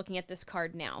thoughts here looking at this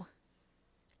card now?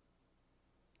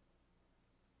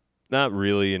 Not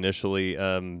really initially.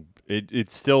 It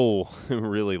still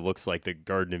really looks like the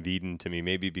Garden of Eden to me,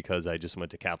 maybe because I just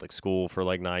went to Catholic school for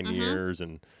like 9 years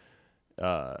and,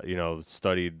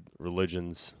 studied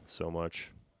religions so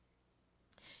much.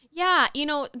 Yeah,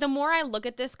 the more I look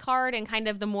at this card and kind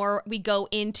of the more we go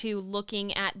into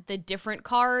looking at the different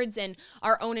cards and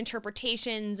our own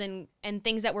interpretations and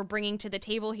things that we're bringing to the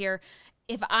table here,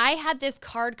 if I had this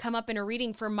card come up in a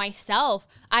reading for myself,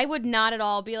 I would not at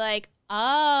all be like,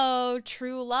 oh,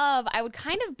 true love. I would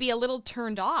kind of be a little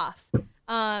turned off.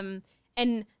 And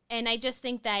I just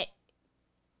think that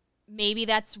maybe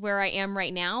that's where I am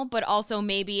right now, but also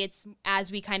maybe it's as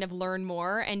we kind of learn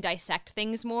more and dissect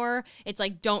things more, it's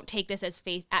like, don't take this as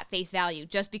at face value.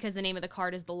 Just because the name of the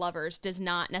card is the Lovers does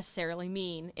not necessarily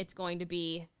mean it's going to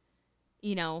be,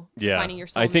 finding your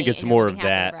soulmate. I think it's and more living of happily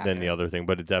that ever than the after. other thing,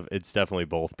 but it's definitely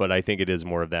both. But I think it is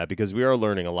more of that because we are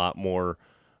learning a lot more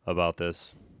about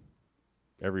this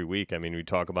every week. I mean, we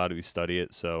talk about it, we study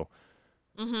it, so.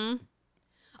 Mm-hmm.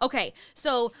 Okay,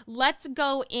 so let's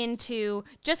go into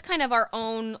just kind of our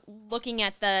own looking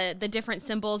at the different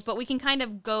symbols, but we can kind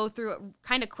of go through it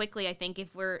kind of quickly, I think,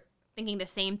 if we're thinking the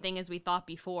same thing as we thought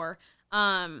before.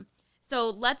 So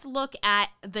let's look at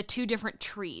the two different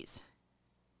trees.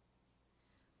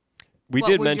 We What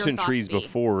did would your mention thoughts trees be?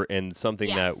 before, and something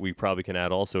Yes. that we probably can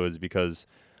add also is because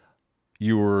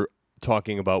you were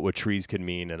talking about what trees could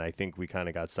mean, and I think we kind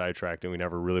of got sidetracked and we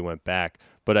never really went back.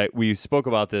 But we spoke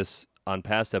about this on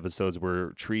past episodes where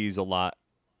trees a lot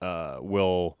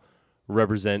will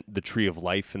represent the tree of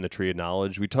life and the tree of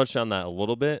knowledge. We touched on that a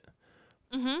little bit,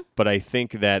 but I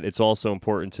think that it's also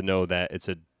important to know that it's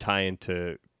a tie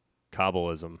into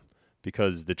Kabbalism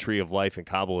because the tree of life in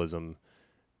Kabbalism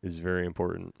is very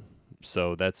important.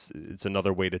 So it's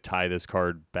another way to tie this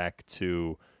card back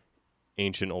to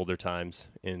ancient older times.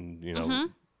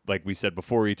 And, like we said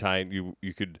before,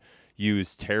 you could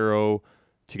use tarot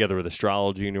together with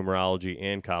astrology, numerology,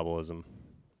 and Kabbalism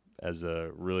as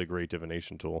a really great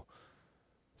divination tool.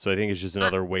 So I think it's just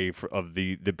another way of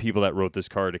the people that wrote this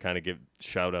card to kind of give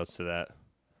shout outs to that.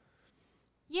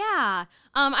 Yeah.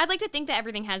 I'd like to think that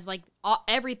everything has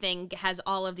everything has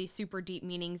all of these super deep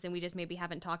meanings, and we just maybe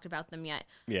haven't talked about them yet.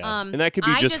 Yeah, and that could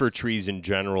be just for trees in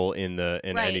general in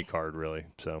any card, really.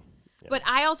 So. Yeah. But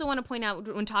I also want to point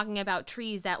out when talking about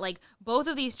trees that both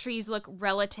of these trees look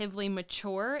relatively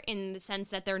mature in the sense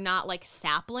that they're not like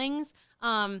saplings.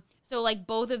 So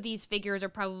both of these figures are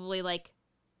probably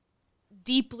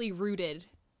deeply rooted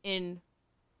in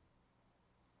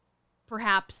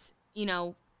perhaps,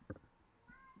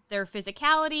 their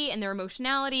physicality and their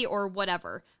emotionality or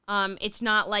whatever. It's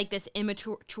not like this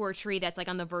immature tree that's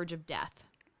on the verge of death.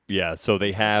 Yeah, so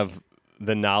they have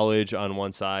the knowledge on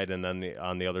one side, and then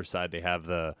on the other side they have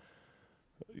the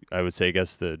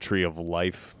tree of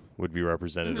life would be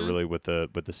represented really with the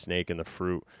snake and the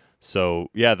fruit. So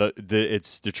yeah,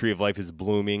 the tree of life is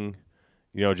blooming,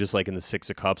 just like in the Six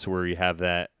of Cups where you have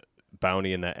that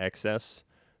bounty and that excess.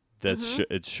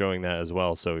 It's showing that as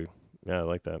well. So yeah, I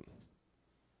like that.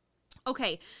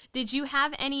 Okay, did you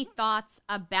have any thoughts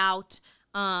about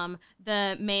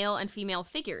the male and female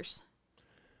figures?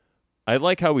 I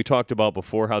like how we talked about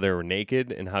before how they were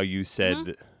naked and how you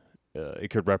said it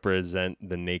could represent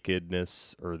the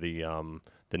nakedness or the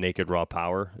naked raw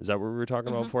power. Is that what we were talking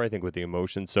about before? I think with the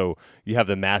emotion. So you have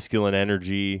the masculine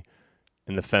energy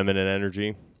and the feminine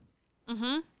energy.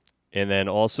 Mm-hmm. And then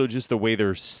also just the way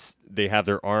they have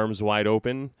their arms wide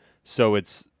open. So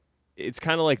it's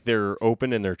kind of like they're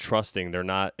open and they're trusting. They're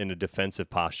not in a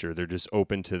defensive posture. They're just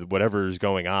open to whatever is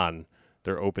going on.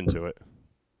 They're open to it.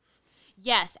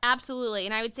 Yes, absolutely.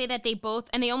 And I would say that they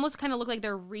almost kind of look like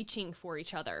they're reaching for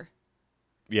each other.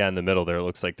 Yeah, in the middle there, it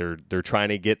looks like they're trying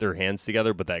to get their hands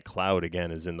together, but that cloud,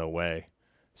 again, is in the way.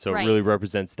 So It really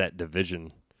represents that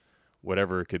division,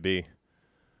 whatever it could be.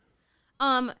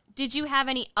 Did you have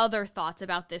any other thoughts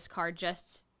about this card,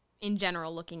 just in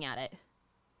general, looking at it?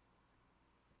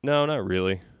 No, not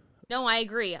really. No, I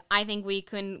agree. I think we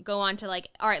can go on to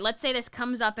all right, let's say this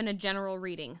comes up in a general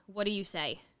reading. What do you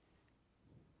say?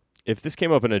 If this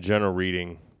came up in a general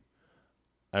reading,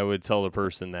 I would tell the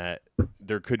person that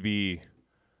there could be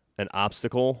an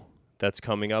obstacle that's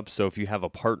coming up. So if you have a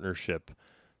partnership,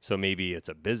 so maybe it's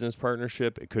a business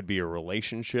partnership, it could be a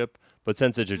relationship, but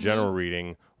since it's a general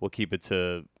reading, we'll keep it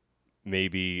to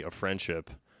maybe a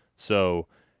friendship. So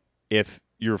if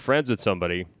you're friends with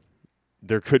somebody,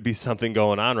 there could be something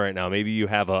going on right now. Maybe you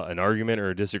have an argument or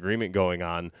a disagreement going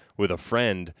on with a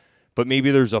friend, but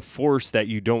maybe there's a force that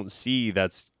you don't see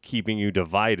that's keeping you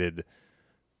divided.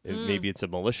 Maybe it's a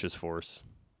malicious force.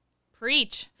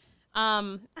 Preach.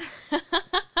 So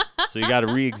you got to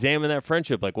re-examine that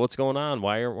friendship. Like, what's going on?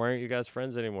 Why aren't you guys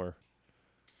friends anymore?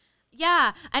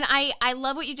 Yeah, and I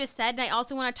love what you just said, and I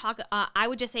also want to talk, I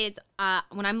would just say it's,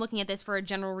 when I'm looking at this for a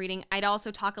general reading, I'd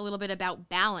also talk a little bit about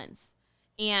balance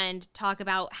and talk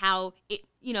about how, it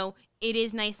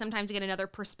is nice sometimes to get another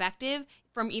perspective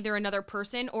from either another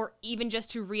person or even just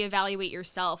to reevaluate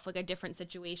yourself, like a different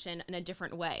situation in a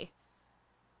different way.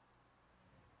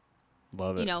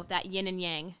 Love it. That yin and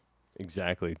yang.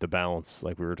 Exactly, the balance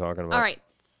like we were talking about. All right,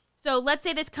 so let's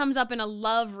say this comes up in a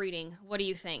love reading. What do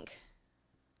you think?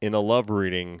 In a love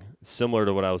reading, similar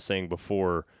to what I was saying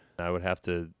before, I would have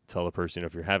to tell the person,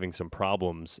 if you're having some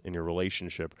problems in your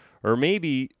relationship, or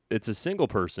maybe it's a single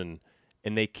person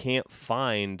and they can't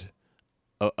find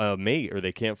a mate or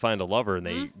they can't find a lover and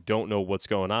they don't know what's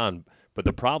going on. But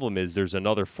the problem is there's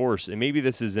another force, and maybe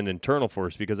this is an internal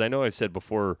force, because I know I've said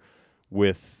before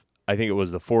with, I think it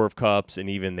was the Four of Cups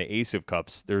and even the Ace of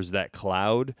Cups, there's that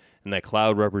cloud, and that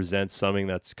cloud represents something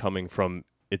that's coming from,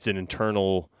 it's an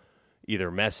internal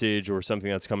either message or something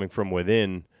that's coming from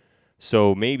within.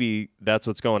 So maybe that's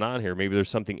what's going on here. Maybe there's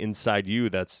something inside you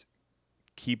that's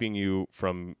keeping you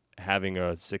from having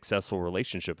a successful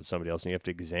relationship with somebody else, and you have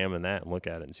to examine that and look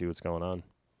at it and see what's going on.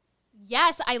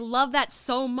 Yes, I love that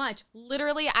so much.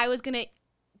 Literally, I was going to,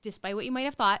 despite what you might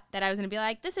have thought, that I was going to be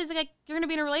like, this is like, you're going to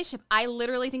be in a relationship. I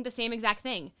literally think the same exact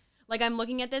thing. Like, I'm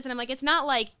looking at this and I'm like, it's not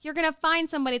like you're going to find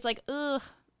somebody. It's like,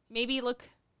 maybe look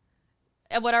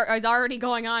at what is already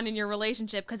going on in your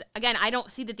relationship. Because again, I don't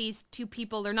see that these two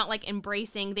people, they're not like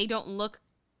embracing. They don't look,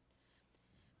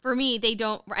 for me, they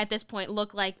don't at this point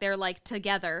look like they're like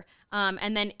together.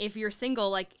 And then if you're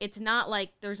single, like, it's not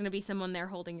like there's going to be someone there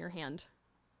holding your hand.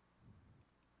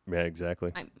 Yeah,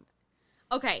 exactly.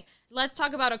 Okay, let's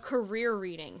talk about a career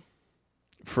reading.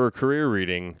 For a career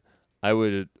reading, I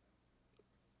would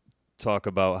talk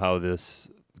about how this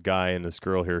guy and this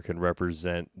girl here can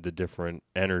represent the different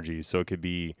energies. So it could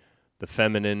be the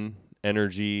feminine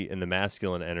energy and the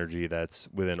masculine energy that's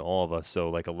within all of us. So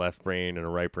like a left brain and a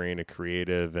right brain, a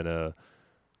creative and a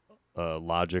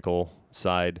logical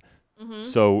side. Mm-hmm.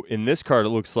 So in this card, it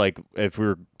looks like, if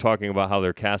we're talking about how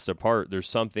they're cast apart, there's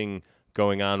something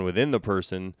going on within the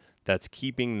person that's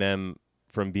keeping them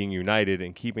from being united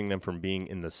and keeping them from being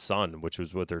in the sun, which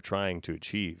is what they're trying to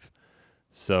achieve.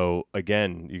 So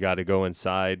again, you got to go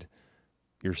inside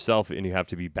yourself and you have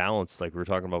to be balanced. Like we were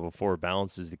talking about before,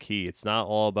 balance is the key. It's not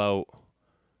all about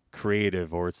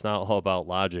creative or it's not all about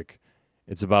logic.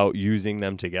 It's about using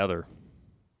them together.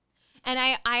 And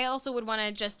I also would want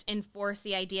to just enforce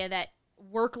the idea that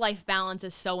work-life balance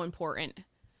is so important,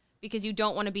 because you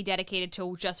don't want to be dedicated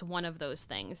to just one of those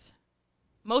things.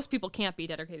 Most people can't be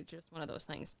dedicated to just one of those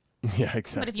things. Yeah,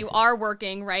 exactly. But if you are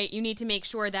working, right, you need to make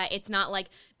sure that it's not like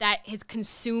that is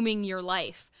consuming your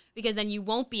life, because then you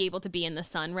won't be able to be in the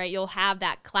sun, right? You'll have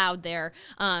that cloud there.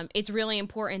 It's really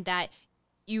important that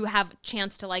you have a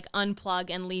chance to like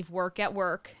unplug and leave work at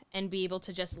work and be able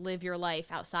to just live your life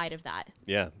outside of that.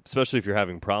 Yeah, especially if you're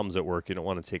having problems at work, you don't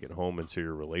want to take it home into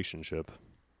your relationship.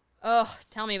 Oh,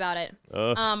 tell me about it.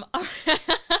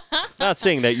 Not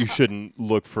saying that you shouldn't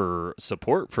look for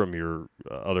support from your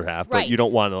other half, but right. You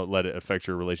don't want to let it affect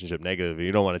your relationship negatively.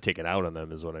 You don't want to take it out on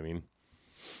them is what I mean.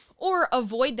 Or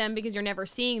avoid them because you're never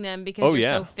seeing them because you're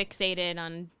so fixated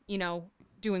on,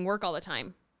 doing work all the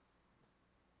time.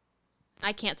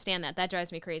 I can't stand that. That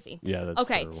drives me crazy. Yeah, that's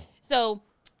okay. terrible. So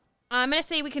I'm going to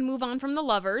say we can move on from the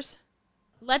lovers.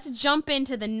 Let's jump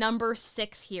into the number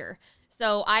 6 here.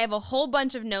 So I have a whole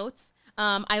bunch of notes.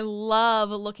 I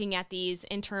love looking at these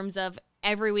in terms of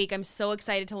every week. I'm so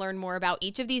excited to learn more about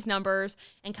each of these numbers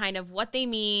and kind of what they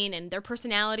mean and their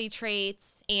personality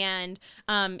traits. And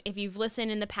if you've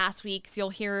listened in the past weeks, you'll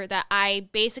hear that I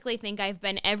basically think I've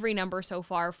been every number so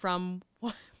far from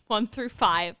 1 through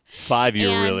 5. 5,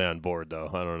 you're really on board,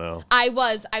 though. I don't know. I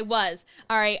was.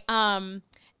 All right.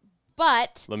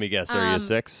 But let me guess. Are you a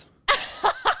 6?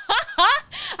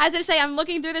 As I say, I'm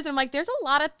looking through this and I'm like, there's a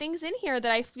lot of things in here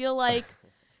that I feel like,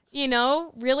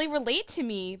 really relate to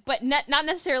me, but not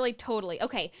necessarily totally.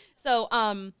 Okay, so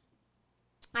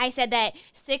I said that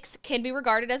 6 can be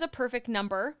regarded as a perfect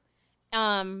number,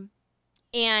 and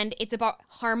it's about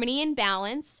harmony and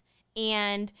balance,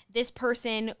 and this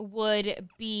person would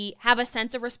have a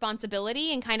sense of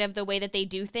responsibility in kind of the way that they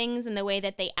do things and the way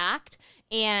that they act,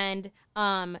 and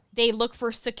they look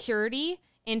for security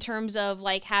in terms of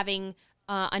like having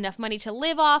enough money to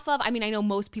live off of. I mean, I know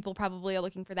most people probably are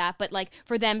looking for that, but like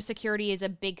for them, security is a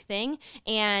big thing.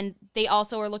 And they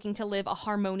also are looking to live a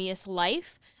harmonious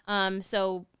life.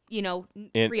 So, you know,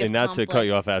 free of and not to cut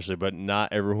you conflict. off, Ashley, but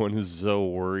not everyone is so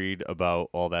worried about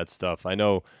all that stuff. I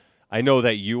know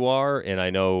that you are, and I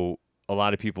know a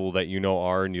lot of people that you know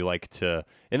are, and you like to,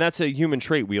 and that's a human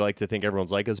trait. We like to think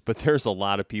everyone's like us, but there's a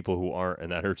lot of people who aren't,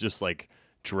 and that are just like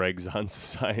dregs on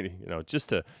society. You know, just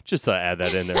to add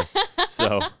that in there.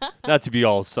 So not to be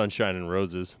all sunshine and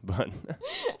roses,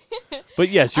 but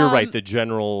yes, you're right. The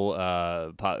general,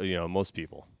 most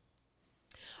people.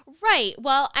 Right.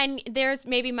 Well, and there's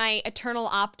maybe my eternal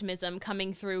optimism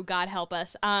coming through. God help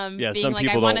us. Yeah, being some like,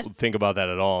 people I don't wanna think about that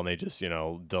at all, and they just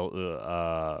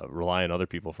rely on other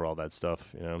people for all that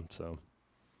stuff. So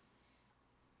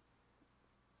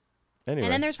anyway.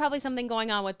 And then there's probably something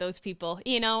going on with those people,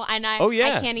 and Oh,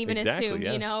 yeah, I can't even exactly, assume,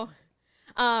 yeah.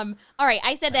 All right,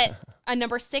 I said that a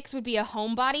number 6 would be a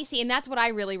homebody. See, and that's what I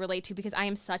really relate to because I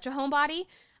am such a homebody.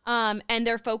 And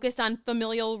they're focused on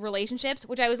familial relationships,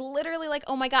 which I was literally like,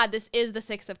 oh my God, this is the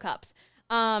 6 of Cups.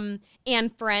 And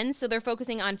friends. So they're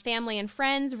focusing on family and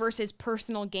friends versus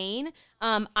personal gain.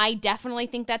 I definitely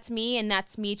think that's me, and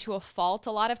that's me to a fault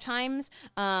a lot of times.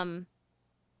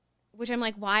 Which I'm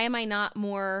like, why am I not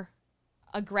more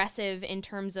aggressive in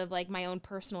terms of like my own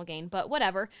personal gain? But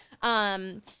whatever.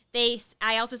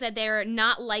 I also said they're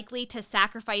not likely to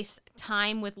sacrifice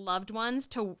time with loved ones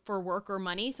for work or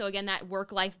money. So again, that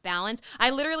work-life balance. I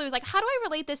literally was like, how do I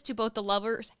relate this to both the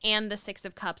Lovers and the 6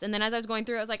 of Cups? And then as I was going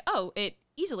through, I was like, oh, it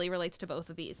easily relates to both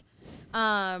of these.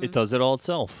 It does it all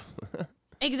itself.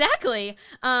 Exactly.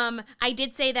 I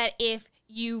did say that if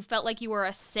you felt like you were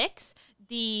a 6,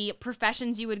 the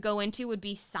professions you would go into would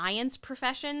be science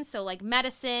professions. So like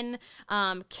medicine,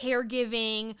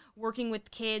 caregiving, working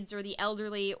with kids or the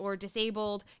elderly or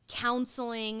disabled,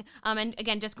 counseling. And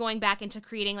again, just going back into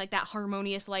creating like that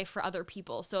harmonious life for other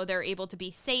people. So they're able to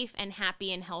be safe and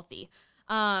happy and healthy.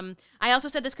 I also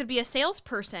said this could be a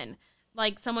salesperson,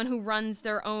 like someone who runs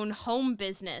their own home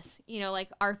business, like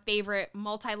our favorite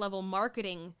multi-level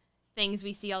marketing things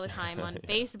we see all the time on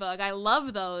Facebook. I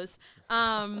love those.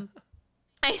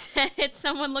 I said it's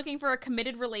someone looking for a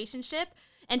committed relationship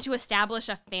and to establish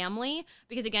a family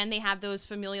because, again, they have those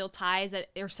familial ties that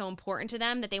are so important to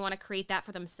them that they want to create that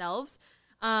for themselves.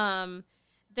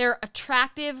 They're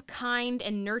attractive, kind,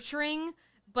 and nurturing,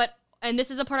 and this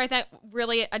is the part I thought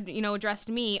really, addressed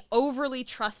me, overly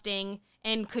trusting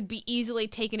and could be easily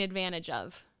taken advantage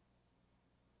of.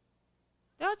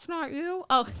 That's not you.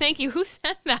 Oh, thank you. Who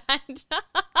said that?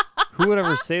 Who would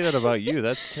ever say that about you?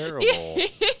 That's terrible.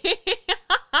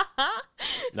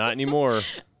 Not anymore.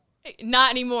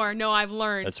 Not anymore. No, I've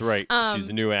learned. That's right. She's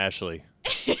the new Ashley.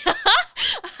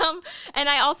 And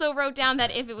I also wrote down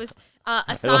that if it was a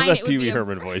I sign, love that it would Pee be Wee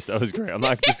Herman voice. That was great. I'm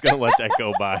not just going to let that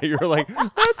go by. You're like,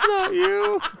 that's not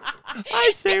you.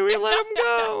 I say we let him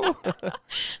go.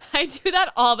 I do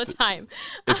that all the time.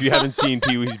 If you haven't seen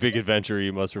Pee Wee's Big Adventure,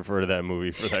 you must refer to that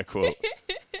movie for that quote.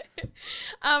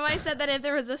 I said that if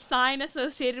there was a sign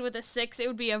associated with a 6, it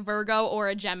would be a Virgo or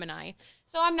a Gemini.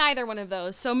 So I'm neither one of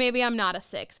those. So maybe I'm not a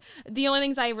 6. The only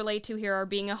things I relate to here are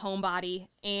being a homebody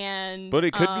and. But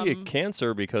it could be a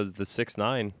Cancer because the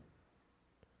 6-9.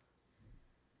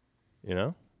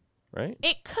 Right?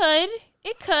 It could.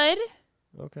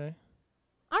 Okay.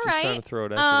 All Just right. trying to throw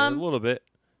it at you a little bit.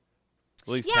 At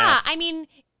least Yeah, half. I mean,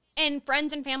 and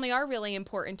friends and family are really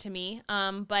important to me.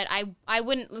 But I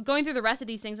wouldn't, going through the rest of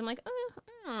these things, I'm like,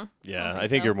 Yeah, I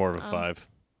think so. you're more of a 5.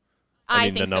 I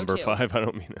mean think the number so too. 5. I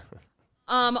don't mean that.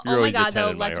 Oh You're my always a God, 10 though,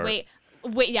 in my let's heart.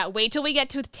 wait till we get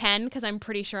to 10 because I'm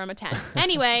pretty sure I'm a 10.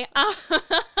 Anyway, all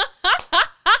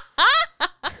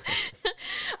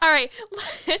right.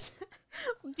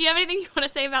 Do you have anything you want to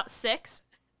say about 6?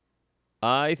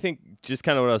 I think just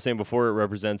kind of what I was saying before, it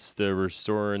represents the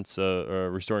restoring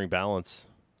balance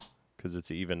because it's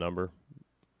an even number.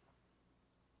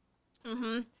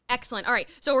 Mm-hmm. Excellent. All right.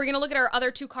 So we're going to look at our other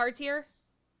 2 cards here.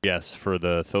 Yes, for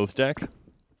the Thoth deck.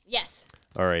 Yes.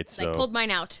 All right, I so pulled mine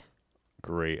out.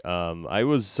 great.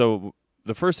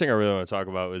 The first thing I really want to talk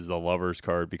about is the Lovers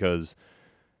card because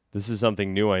this is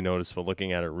something new I noticed when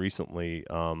looking at it recently.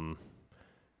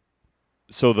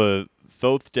 So the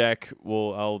Thoth deck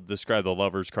I'll describe the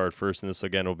Lovers card first, and this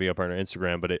again will be up on our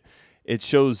Instagram, but it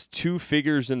shows 2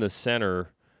 figures in the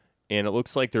center, and it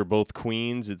looks like they're both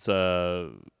queens. It's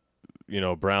a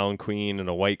brown queen and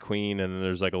a white queen, and then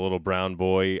there's like a little brown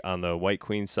boy on the white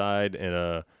queen side and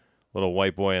a little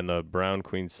white boy on the brown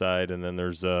queen side, and then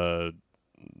there's a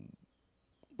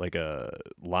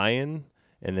lion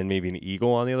and then maybe an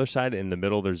eagle on the other side. In the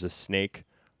middle there's a snake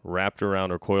wrapped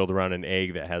around or coiled around an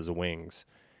egg that has wings.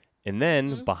 And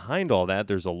then behind all that,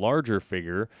 there's a larger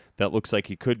figure that looks like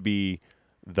he could be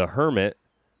the hermit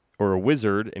or a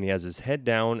wizard, and he has his head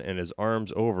down and his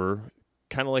arms over,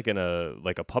 kind of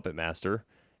like a puppet master.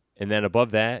 And then above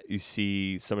that, you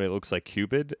see somebody that looks like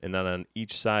Cupid, and then on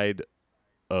each side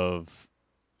of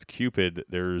Cupid,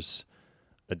 there's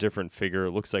a different figure.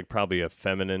 It looks like probably a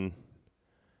feminine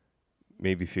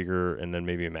maybe figure and then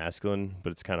maybe a masculine,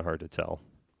 but it's kind of hard to tell.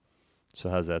 So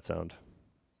how's that sound?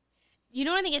 You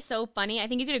know what I think is so funny? I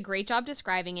think you did a great job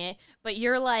describing it, but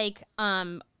you're like,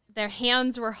 their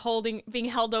hands were being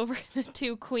held over the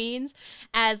two queens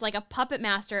as like a puppet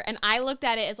master, and I looked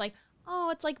at it as like, oh,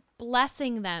 it's like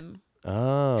blessing them.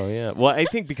 Oh, yeah. Well, I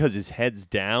think because his head's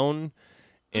down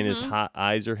and his hot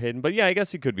eyes are hidden, but yeah, I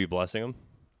guess he could be blessing them.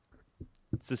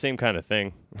 It's the same kind of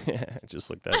thing. Just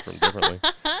looked at it from differently.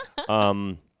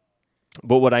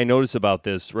 But what I noticed about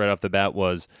this right off the bat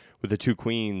was with the two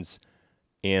queens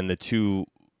and the two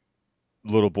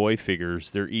little boy figures,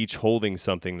 they're each holding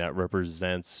something that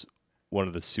represents one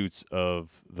of the suits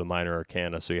of the minor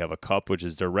arcana. So you have a cup, which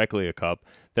is directly a cup.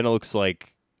 Then it looks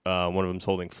like one of them's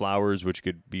holding flowers, which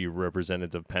could be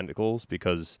representative of pentacles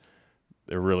because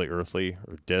they're really earthly,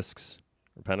 or discs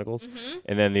or pentacles.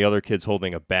 And then the other kid's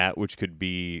holding a bat, which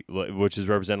is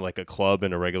represented like a club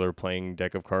in a regular playing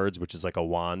deck of cards, which is like a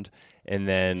wand. And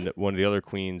then one of the other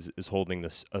queens is holding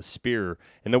a spear.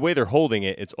 And the way they're holding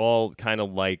it, it's all kind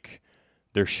of like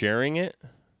they're sharing it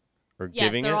or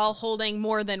giving it. Yes, they're all holding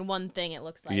more than one thing, it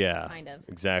looks like. Yeah, kind of.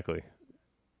 Exactly.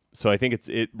 So I think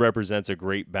it represents a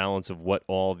great balance of what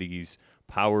all these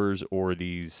powers or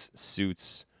these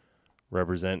suits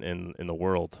represent in the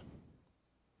world.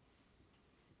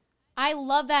 I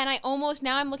love that, and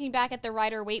now I'm looking back at the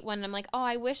Rider-Waite one, and I'm like, oh,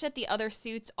 I wish that the other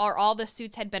suits or all the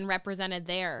suits had been represented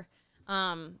there.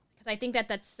 Because I think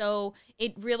that's so,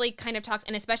 it really kind of talks,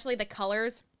 and especially the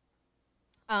colors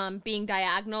being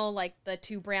diagonal, like the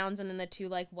two browns and then the two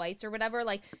like whites or whatever,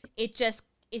 like it just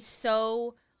is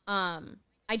so, I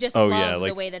just love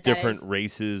like the way that different is.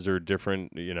 races or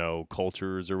different,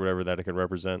 cultures or whatever that it can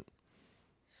represent.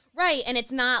 Right, and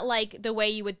it's not like the way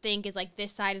you would think is like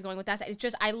this side is going with that side. It's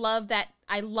just I love that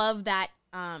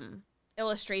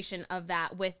illustration of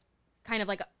that with kind of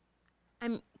like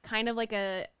I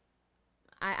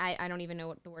don't even know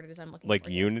what the word it is I'm looking like for.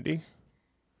 Like unity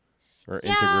or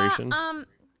integration.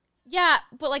 Yeah,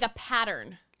 but like a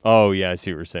pattern. Oh yeah, I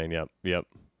see what you're saying. Yep.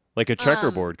 Like a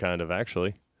checkerboard kind of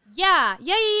actually. Yeah.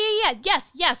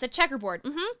 Yes, a checkerboard.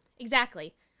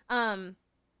 Exactly.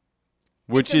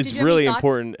 Which is really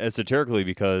important esoterically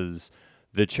because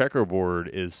the checkerboard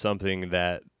is something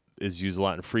that is used a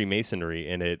lot in Freemasonry,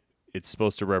 and it's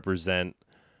supposed to represent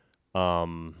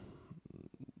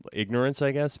ignorance,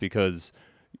 I guess, because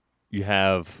you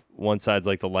have one side's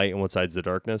like the light and one side's the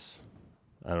darkness.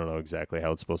 I don't know exactly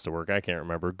how it's supposed to work. I can't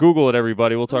remember. Google it,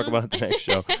 everybody. We'll talk about it the next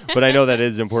show. But I know that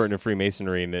is important in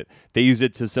Freemasonry, and they use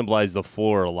it to symbolize the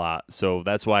floor a lot. So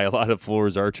that's why a lot of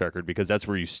floors are checkered, because that's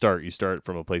where you start. You start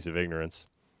from a place of ignorance.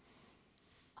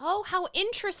 Oh, how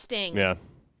interesting. Yeah.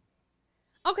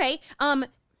 Okay. Now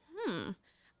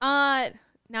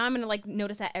I'm gonna like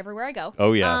notice that everywhere I go.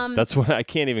 Oh yeah, that's why I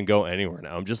can't even go anywhere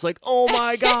now. I'm just like, oh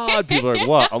my god. People are like,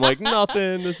 what? I'm like,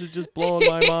 nothing. This is just blowing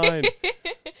my mind.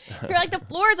 You're like, the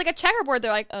floor is like a checkerboard.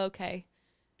 They're like, okay.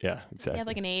 Yeah, exactly. You have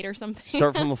like an 8 or something.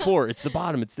 Start from the floor. It's the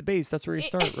bottom. It's the base. That's where you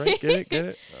start, right? Get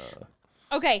it?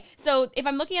 Okay, so if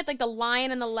I'm looking at like the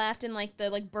lion on the left and like the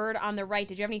like bird on the right,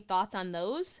 did you have any thoughts on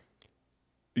those?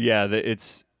 Yeah,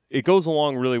 it goes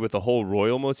along really with the whole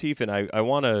royal motif, and I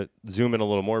want to zoom in a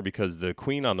little more because the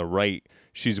queen on the right,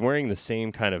 she's wearing the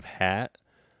same kind of hat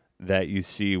that you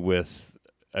see with,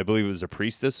 I believe it was a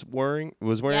priestess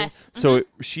was wearing. Yes. So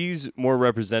she's more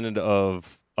representative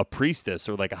of a priestess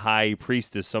or like a high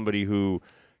priestess, somebody who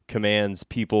commands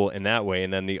people in that way.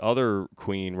 And then the other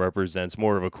queen represents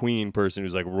more of a queen person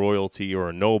who's like royalty or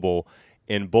a noble.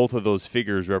 And both of those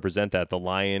figures represent that. The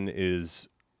lion is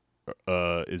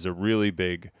a really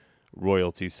big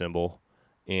royalty symbol,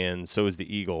 and so is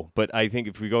the eagle. But I think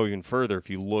if we go even further, if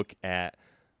you look at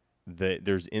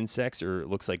there's insects, or it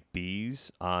looks like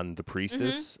bees on the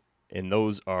priestess, and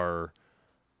those are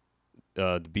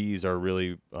the bees are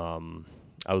really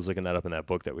I was looking that up in that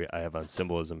book that I have on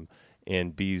symbolism,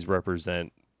 and bees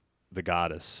represent the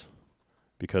goddess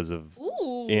because of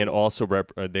and also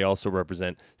they also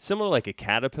represent, similar like a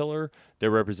caterpillar, they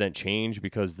represent change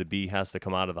because the bee has to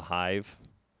come out of the hive.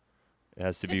 It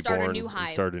has to be start born a new hive.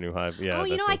 Start a new hive. Yeah.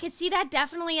 Oh, I could see that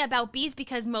definitely about bees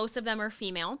because most of them are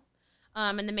female.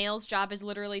 And the male's job is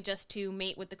literally just to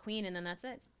mate with the queen, and then that's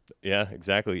it. Yeah,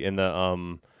 exactly. And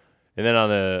And then on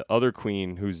the other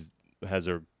queen, has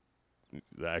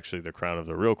actually the crown of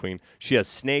the real queen, she has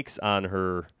snakes on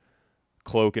her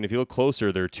cloak, and if you look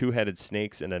closer, there are two-headed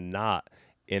snakes and a knot,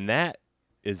 and that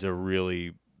is a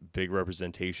really big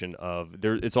representation of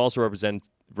there. It's also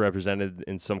represented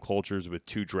in some cultures with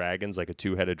two dragons, like a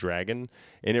two-headed dragon,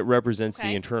 and it represents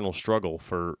the internal struggle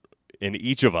in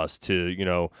each of us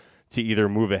to either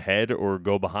move ahead or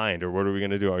go behind, or what are we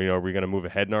going to do? Are we going to move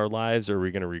ahead in our lives, or are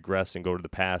we going to regress and go to the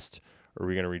past, or are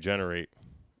we going to regenerate?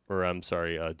 Or I'm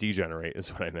sorry, degenerate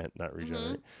is what I meant, not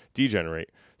regenerate. Degenerate.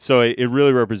 So it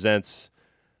really represents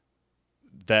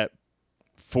that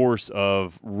force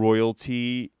of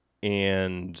royalty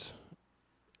and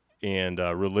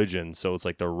religion. So it's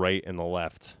like the right and the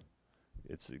left.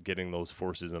 It's getting those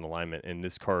forces in alignment, and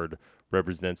this card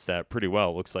represents that pretty well.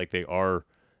 It looks like they are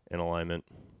in alignment.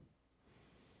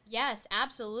 Yes,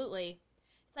 absolutely.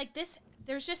 It's like this.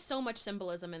 There's just so much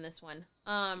symbolism in this one.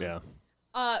 Yeah.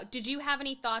 Did you have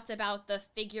any thoughts about the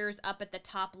figures up at the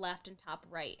top left and top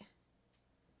right?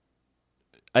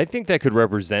 I think that could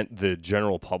represent the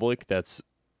general public. That's,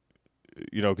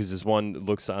 because this one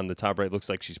looks on the top right, looks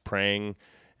like she's praying,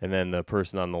 and then the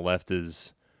person on the left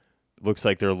looks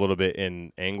like they're a little bit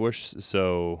in anguish.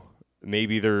 So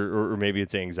maybe or maybe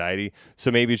it's anxiety.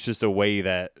 So maybe it's just a way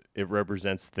that it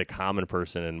represents the common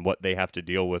person and what they have to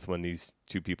deal with when these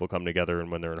two people come together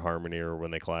and when they're in harmony or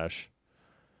when they clash.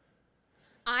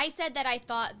 I said that I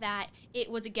thought that it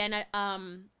was, again,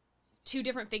 two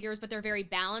different figures, but they're very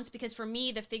balanced, because for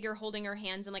me, the figure holding her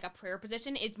hands in like a prayer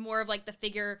position is more of like the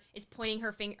figure is pointing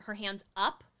her hands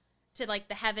up to like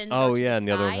the heavens. Oh, or to yeah, the and sky.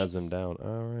 the other one has them down.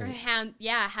 All right.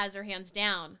 Has her hands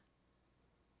down.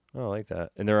 Oh, I like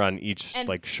that. And they're on each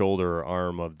like shoulder or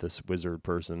arm of this wizard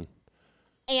person.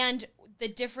 And the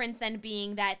difference then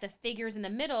being that the figures in the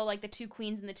middle, like the two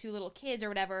queens and the two little kids or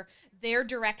whatever, their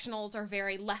directionals are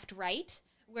very left-right,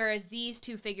 whereas these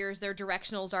two figures, their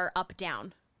directionals are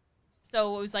up-down.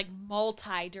 So it was like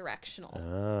multi-directional.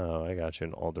 Oh, I got you,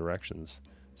 in all directions.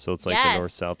 So it's like the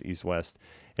north, south, east, west.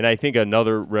 And I think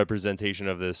another representation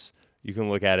of this, you can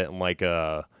look at it in like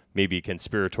maybe a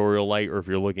conspiratorial light, or if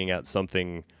you're looking at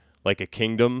something like a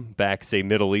kingdom back, say, in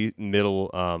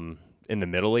the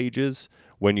Middle Ages,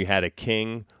 when you had a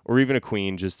king or even a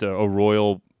queen, just a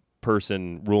royal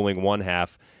person ruling one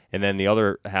half, and then the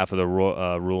other half of the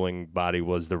ruling body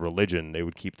was the religion. They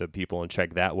would keep the people in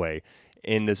check that way.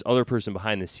 And this other person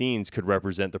behind the scenes could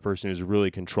represent the person who's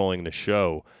really controlling the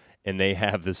show, and they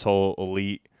have this whole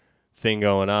elite thing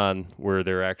going on where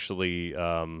they're actually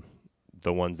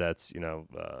the ones that's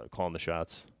calling the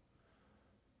shots,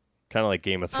 kind of like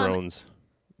Game of Thrones.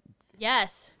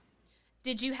 Yes.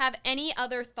 Did you have any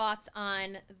other thoughts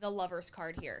on the Lovers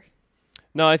card here?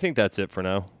 No, I think that's it for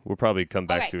now. We'll probably come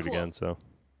back to it again. So,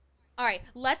 all right,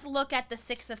 let's look at the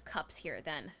Six of Cups here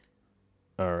then.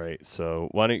 All right, so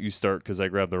why don't you start, because I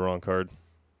grabbed the wrong card.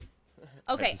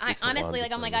 Okay, I honestly,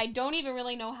 I don't even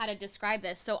really know how to describe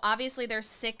this. So obviously there's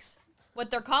six, what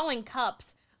they're calling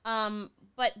cups,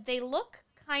 but they look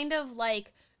kind of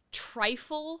like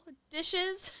trifle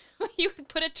dishes. You would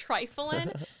put a trifle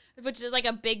in, which is like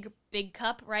a big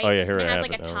cup, right? Oh yeah, here and I it have has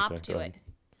like it a now. top Okay, to it.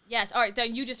 Yes. All right.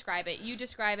 Then you describe it. You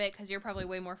describe it because you're probably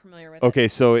way more familiar with it. Okay,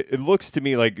 so it looks to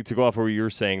me like, to go off what you were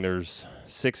saying, there's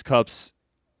 6 cups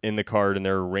in the card, and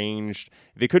they're arranged.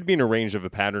 They could be in a range of a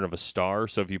pattern of a star.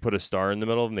 So if you put a star in the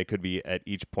middle of them, they could be at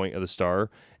each point of the star.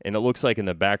 And it looks like in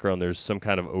the background there's some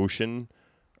kind of ocean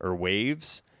or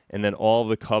waves, and then all of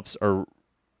the cups are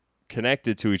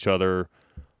connected to each other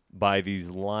by these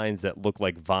lines that look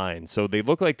like vines. So they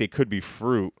look like they could be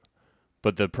fruit,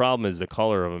 but the problem is the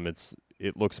color of them.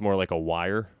 It looks more like a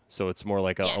wire, so it's more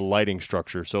like a lighting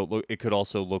structure. So it could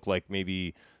also look like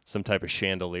maybe some type of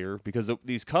chandelier, because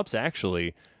these cups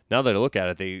actually, now that I look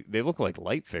at it, they look like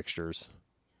light fixtures.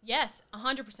 Yes,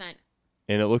 100%.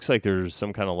 And it looks like there's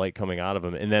some kind of light coming out of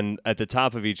them. And then at the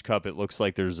top of each cup, it looks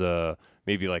like there's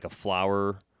maybe like a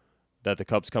flower that the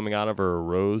cup's coming out of, or a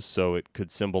rose. So it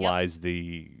could symbolize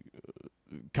the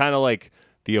kind of like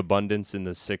the abundance in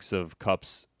the 6 of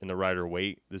cups in the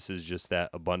Rider-Waite. This is just that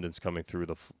abundance coming through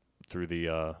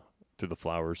the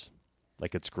flowers,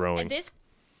 like it's growing. And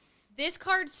this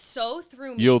card so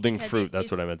threw me. Yielding fruit.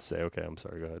 That's what I meant to say. Okay, I'm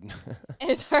sorry. Go ahead.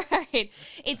 It's all right.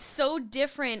 It's so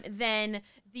different than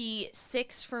the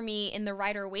 6 for me in the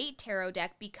Rider-Waite tarot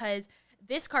deck, because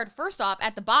this card, first off,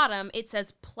 at the bottom, it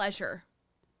says pleasure.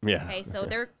 Yeah. Okay, so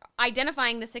they're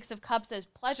identifying the 6 of Cups as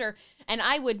pleasure, and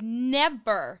I would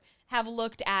never have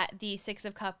looked at the 6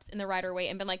 of Cups in the Rider-Waite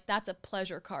and been like, that's a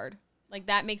pleasure card. Like,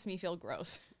 that makes me feel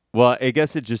gross. Well, I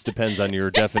guess it just depends on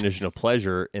your definition of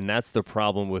pleasure, and that's the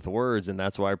problem with words, and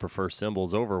that's why I prefer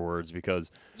symbols over words, because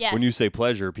Yes. when you say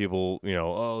pleasure, people,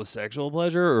 oh, sexual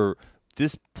pleasure, or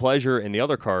this pleasure in the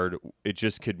other card, it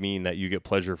just could mean that you get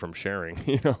pleasure from sharing,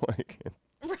 like,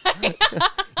 Right.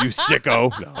 you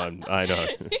sicko. No, I know.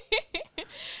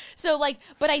 So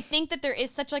but I think that there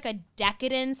is such like a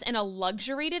decadence and a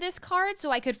luxury to this card. So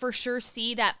I could for sure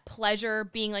see that pleasure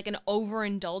being like an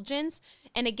overindulgence.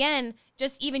 And again,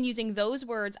 just even using those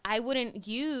words, I wouldn't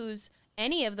use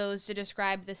any of those to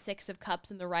describe the Six of Cups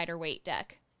in the Rider-Waite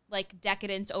deck. Like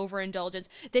decadence, overindulgence.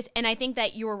 And I think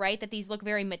that you were right that these look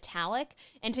very metallic.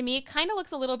 And to me, it kind of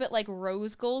looks a little bit like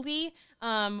rose goldy,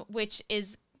 which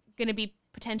is going to be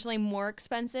potentially more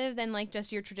expensive than like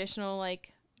just your traditional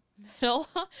like metal.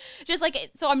 Just like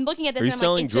so I'm looking at this Are you and I'm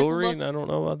selling like, it just jewelry? looks... And I don't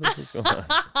know about this. What's going on?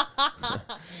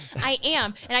 I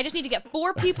am, and I just need to get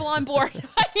 4 people on board.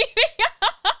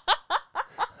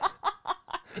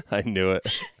 I knew it.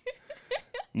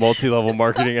 Multi-level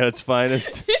marketing at its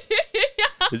finest.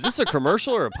 Is this a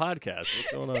commercial or a podcast?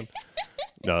 What's going on?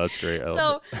 No, that's great.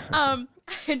 So,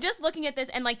 just looking at this,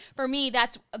 and like for me,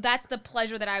 that's the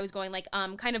pleasure that I was going, like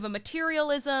kind of a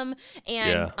materialism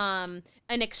and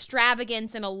an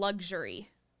extravagance and a luxury.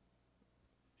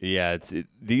 Yeah,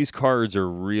 these cards are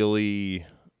really.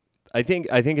 I think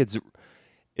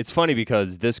it's funny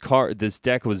because this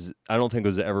deck was, I don't think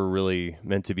was ever really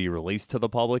meant to be released to the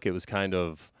public. It was kind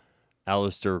of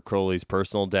Aleister Crowley's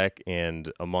personal deck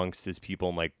and amongst his people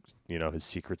and like, his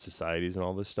secret societies and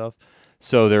all this stuff.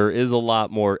 So there is a lot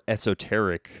more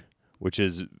esoteric, which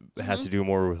has to do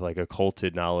more with like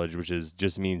occulted knowledge, which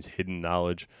just means hidden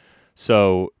knowledge.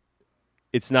 So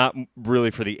it's not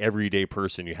really for the everyday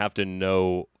person. You have to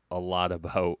know a lot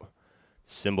about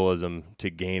symbolism to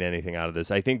gain anything out of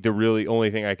this. I think the really only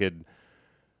thing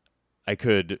I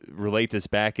could relate this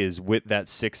back is with that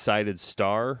 6-sided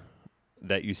star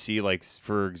that you see, like,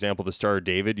 for example, the Star of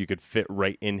David, you could fit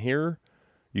right in here.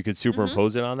 You could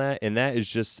superimpose it on that, and that is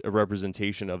just a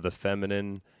representation of the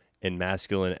feminine and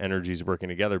masculine energies working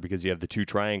together, because you have the 2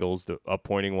 triangles, the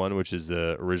up-pointing one, which is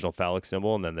the original phallic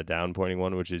symbol, and then the down-pointing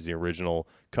one, which is the original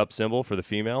cup symbol for the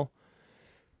female.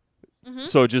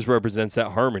 So it just represents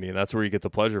that harmony, and that's where you get the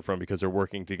pleasure from, because they're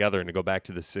working together. And to go back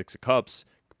to the 6 of Cups,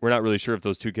 we're not really sure if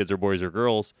those 2 kids are boys or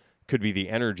girls. Could be the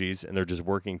energies, and they're just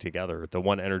working together. The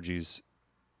one energy's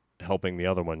helping the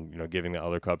other one, giving the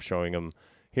other cup, showing them,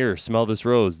 here, smell this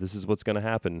rose. This is what's going to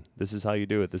happen. This is how you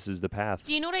do it. This is the path.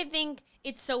 Do you know what I think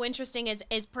it's so interesting is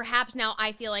perhaps now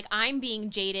I feel like I'm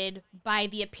being jaded by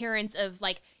the appearance of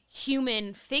like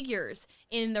human figures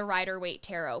in the Rider-Waite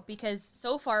Tarot, because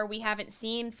so far we haven't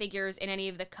seen figures in any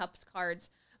of the cups cards.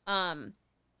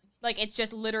 Like it's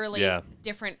just literally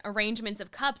different arrangements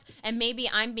of cups, and maybe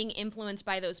I'm being influenced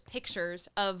by those pictures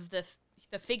of the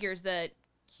figures, the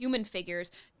human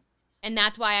figures, and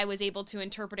that's why I was able to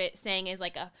interpret it saying as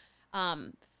like a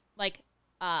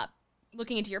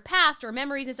looking into your past or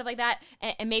memories and stuff like that,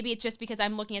 and maybe it's just because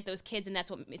I'm looking at those kids and that's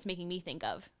what it's making me think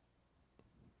of.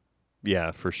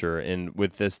 Yeah, for sure. And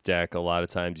with this deck, a lot of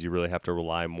times you really have to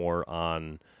rely more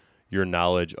on your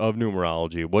knowledge of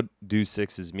numerology. What do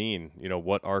 6s mean?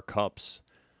 What are cups?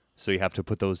 So you have to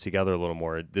put those together a little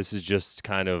more. This is just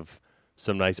kind of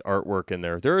some nice artwork in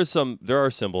there. There are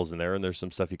symbols in there, and there's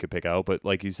some stuff you could pick out. But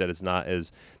like you said, it's not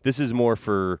as. This is more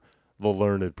for the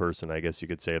learned person, I guess you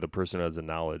could say, the person who has the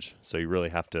knowledge. So you really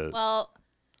have to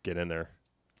get in there.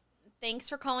 Thanks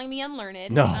for calling me unlearned.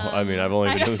 No, I mean, I've only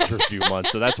been doing this for a few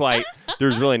months, so that's why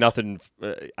there's really nothing.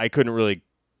 I couldn't really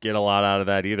get a lot out of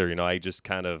that either. I just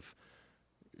kind of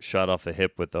shot off the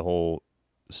hip with the whole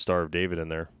Star of David in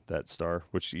there, that star,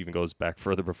 which even goes back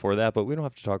further before that, but we don't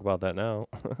have to talk about that now.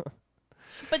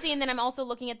 But see, and then I'm also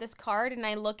looking at this card, and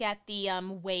I look at the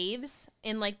waves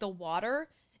in like the water,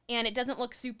 and it doesn't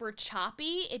look super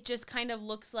choppy. It just kind of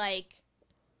looks like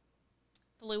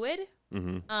fluid.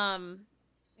 And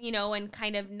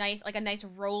kind of nice, like a nice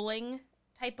rolling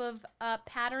type of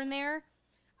pattern there.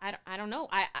 I don't know.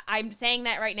 I'm saying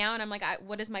that right now, and I'm like,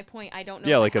 what is my point? I don't know.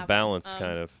 Yeah, like a balance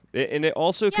kind of. And it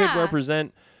also could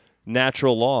represent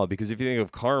natural law, because if you think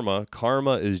of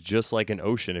karma is just like an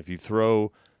ocean. If you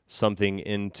throw something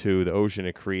into the ocean,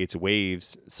 it creates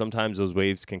waves. Sometimes those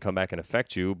waves can come back and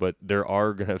affect you, but they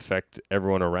are going to affect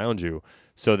everyone around you.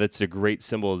 So that's a great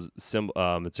symbol. It's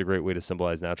a great way to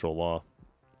symbolize natural law.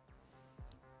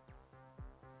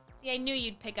 See, I knew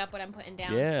you'd pick up what I'm putting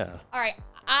down. Yeah. All right.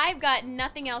 I've got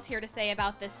nothing else here to say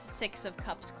about this 6 of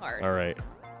Cups card. All right.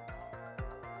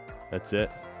 That's it.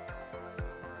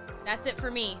 That's it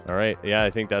for me. All right. Yeah, I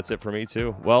think that's it for me,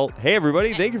 too. Well, hey,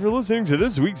 everybody. Thank you for listening to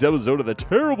this week's episode of the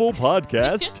Terrible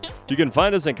Podcast. You can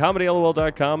find us at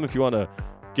comedylol.com if you want to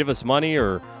give us money,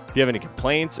 or if you have any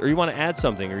complaints, or you want to add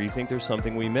something, or you think there's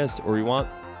something we missed, or you want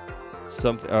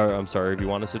something, if you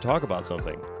want us to talk about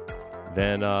something,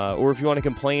 then, or if you want to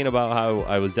complain about how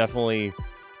I was definitely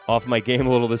off my game a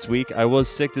little this week. I was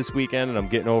sick this weekend, and I'm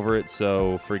getting over it,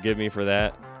 so forgive me for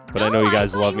that. But I know you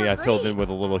guys love me. I filled in with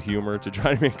a little humor to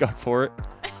try to make up for it.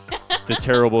 The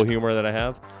terrible humor that I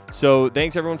have. So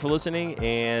thanks, everyone, for listening.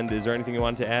 And is there anything you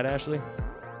wanted to add, Ashley?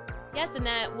 Yes, and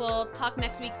that we'll talk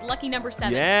next week. Lucky number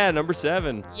 7. Yeah, number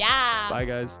 7. Yeah. Bye,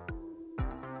 guys.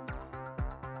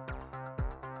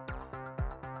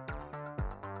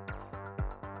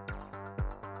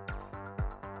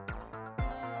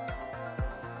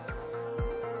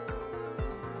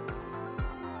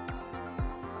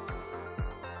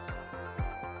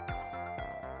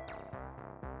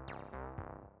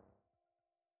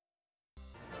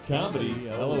 Comedy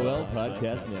LOL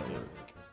Podcast Network.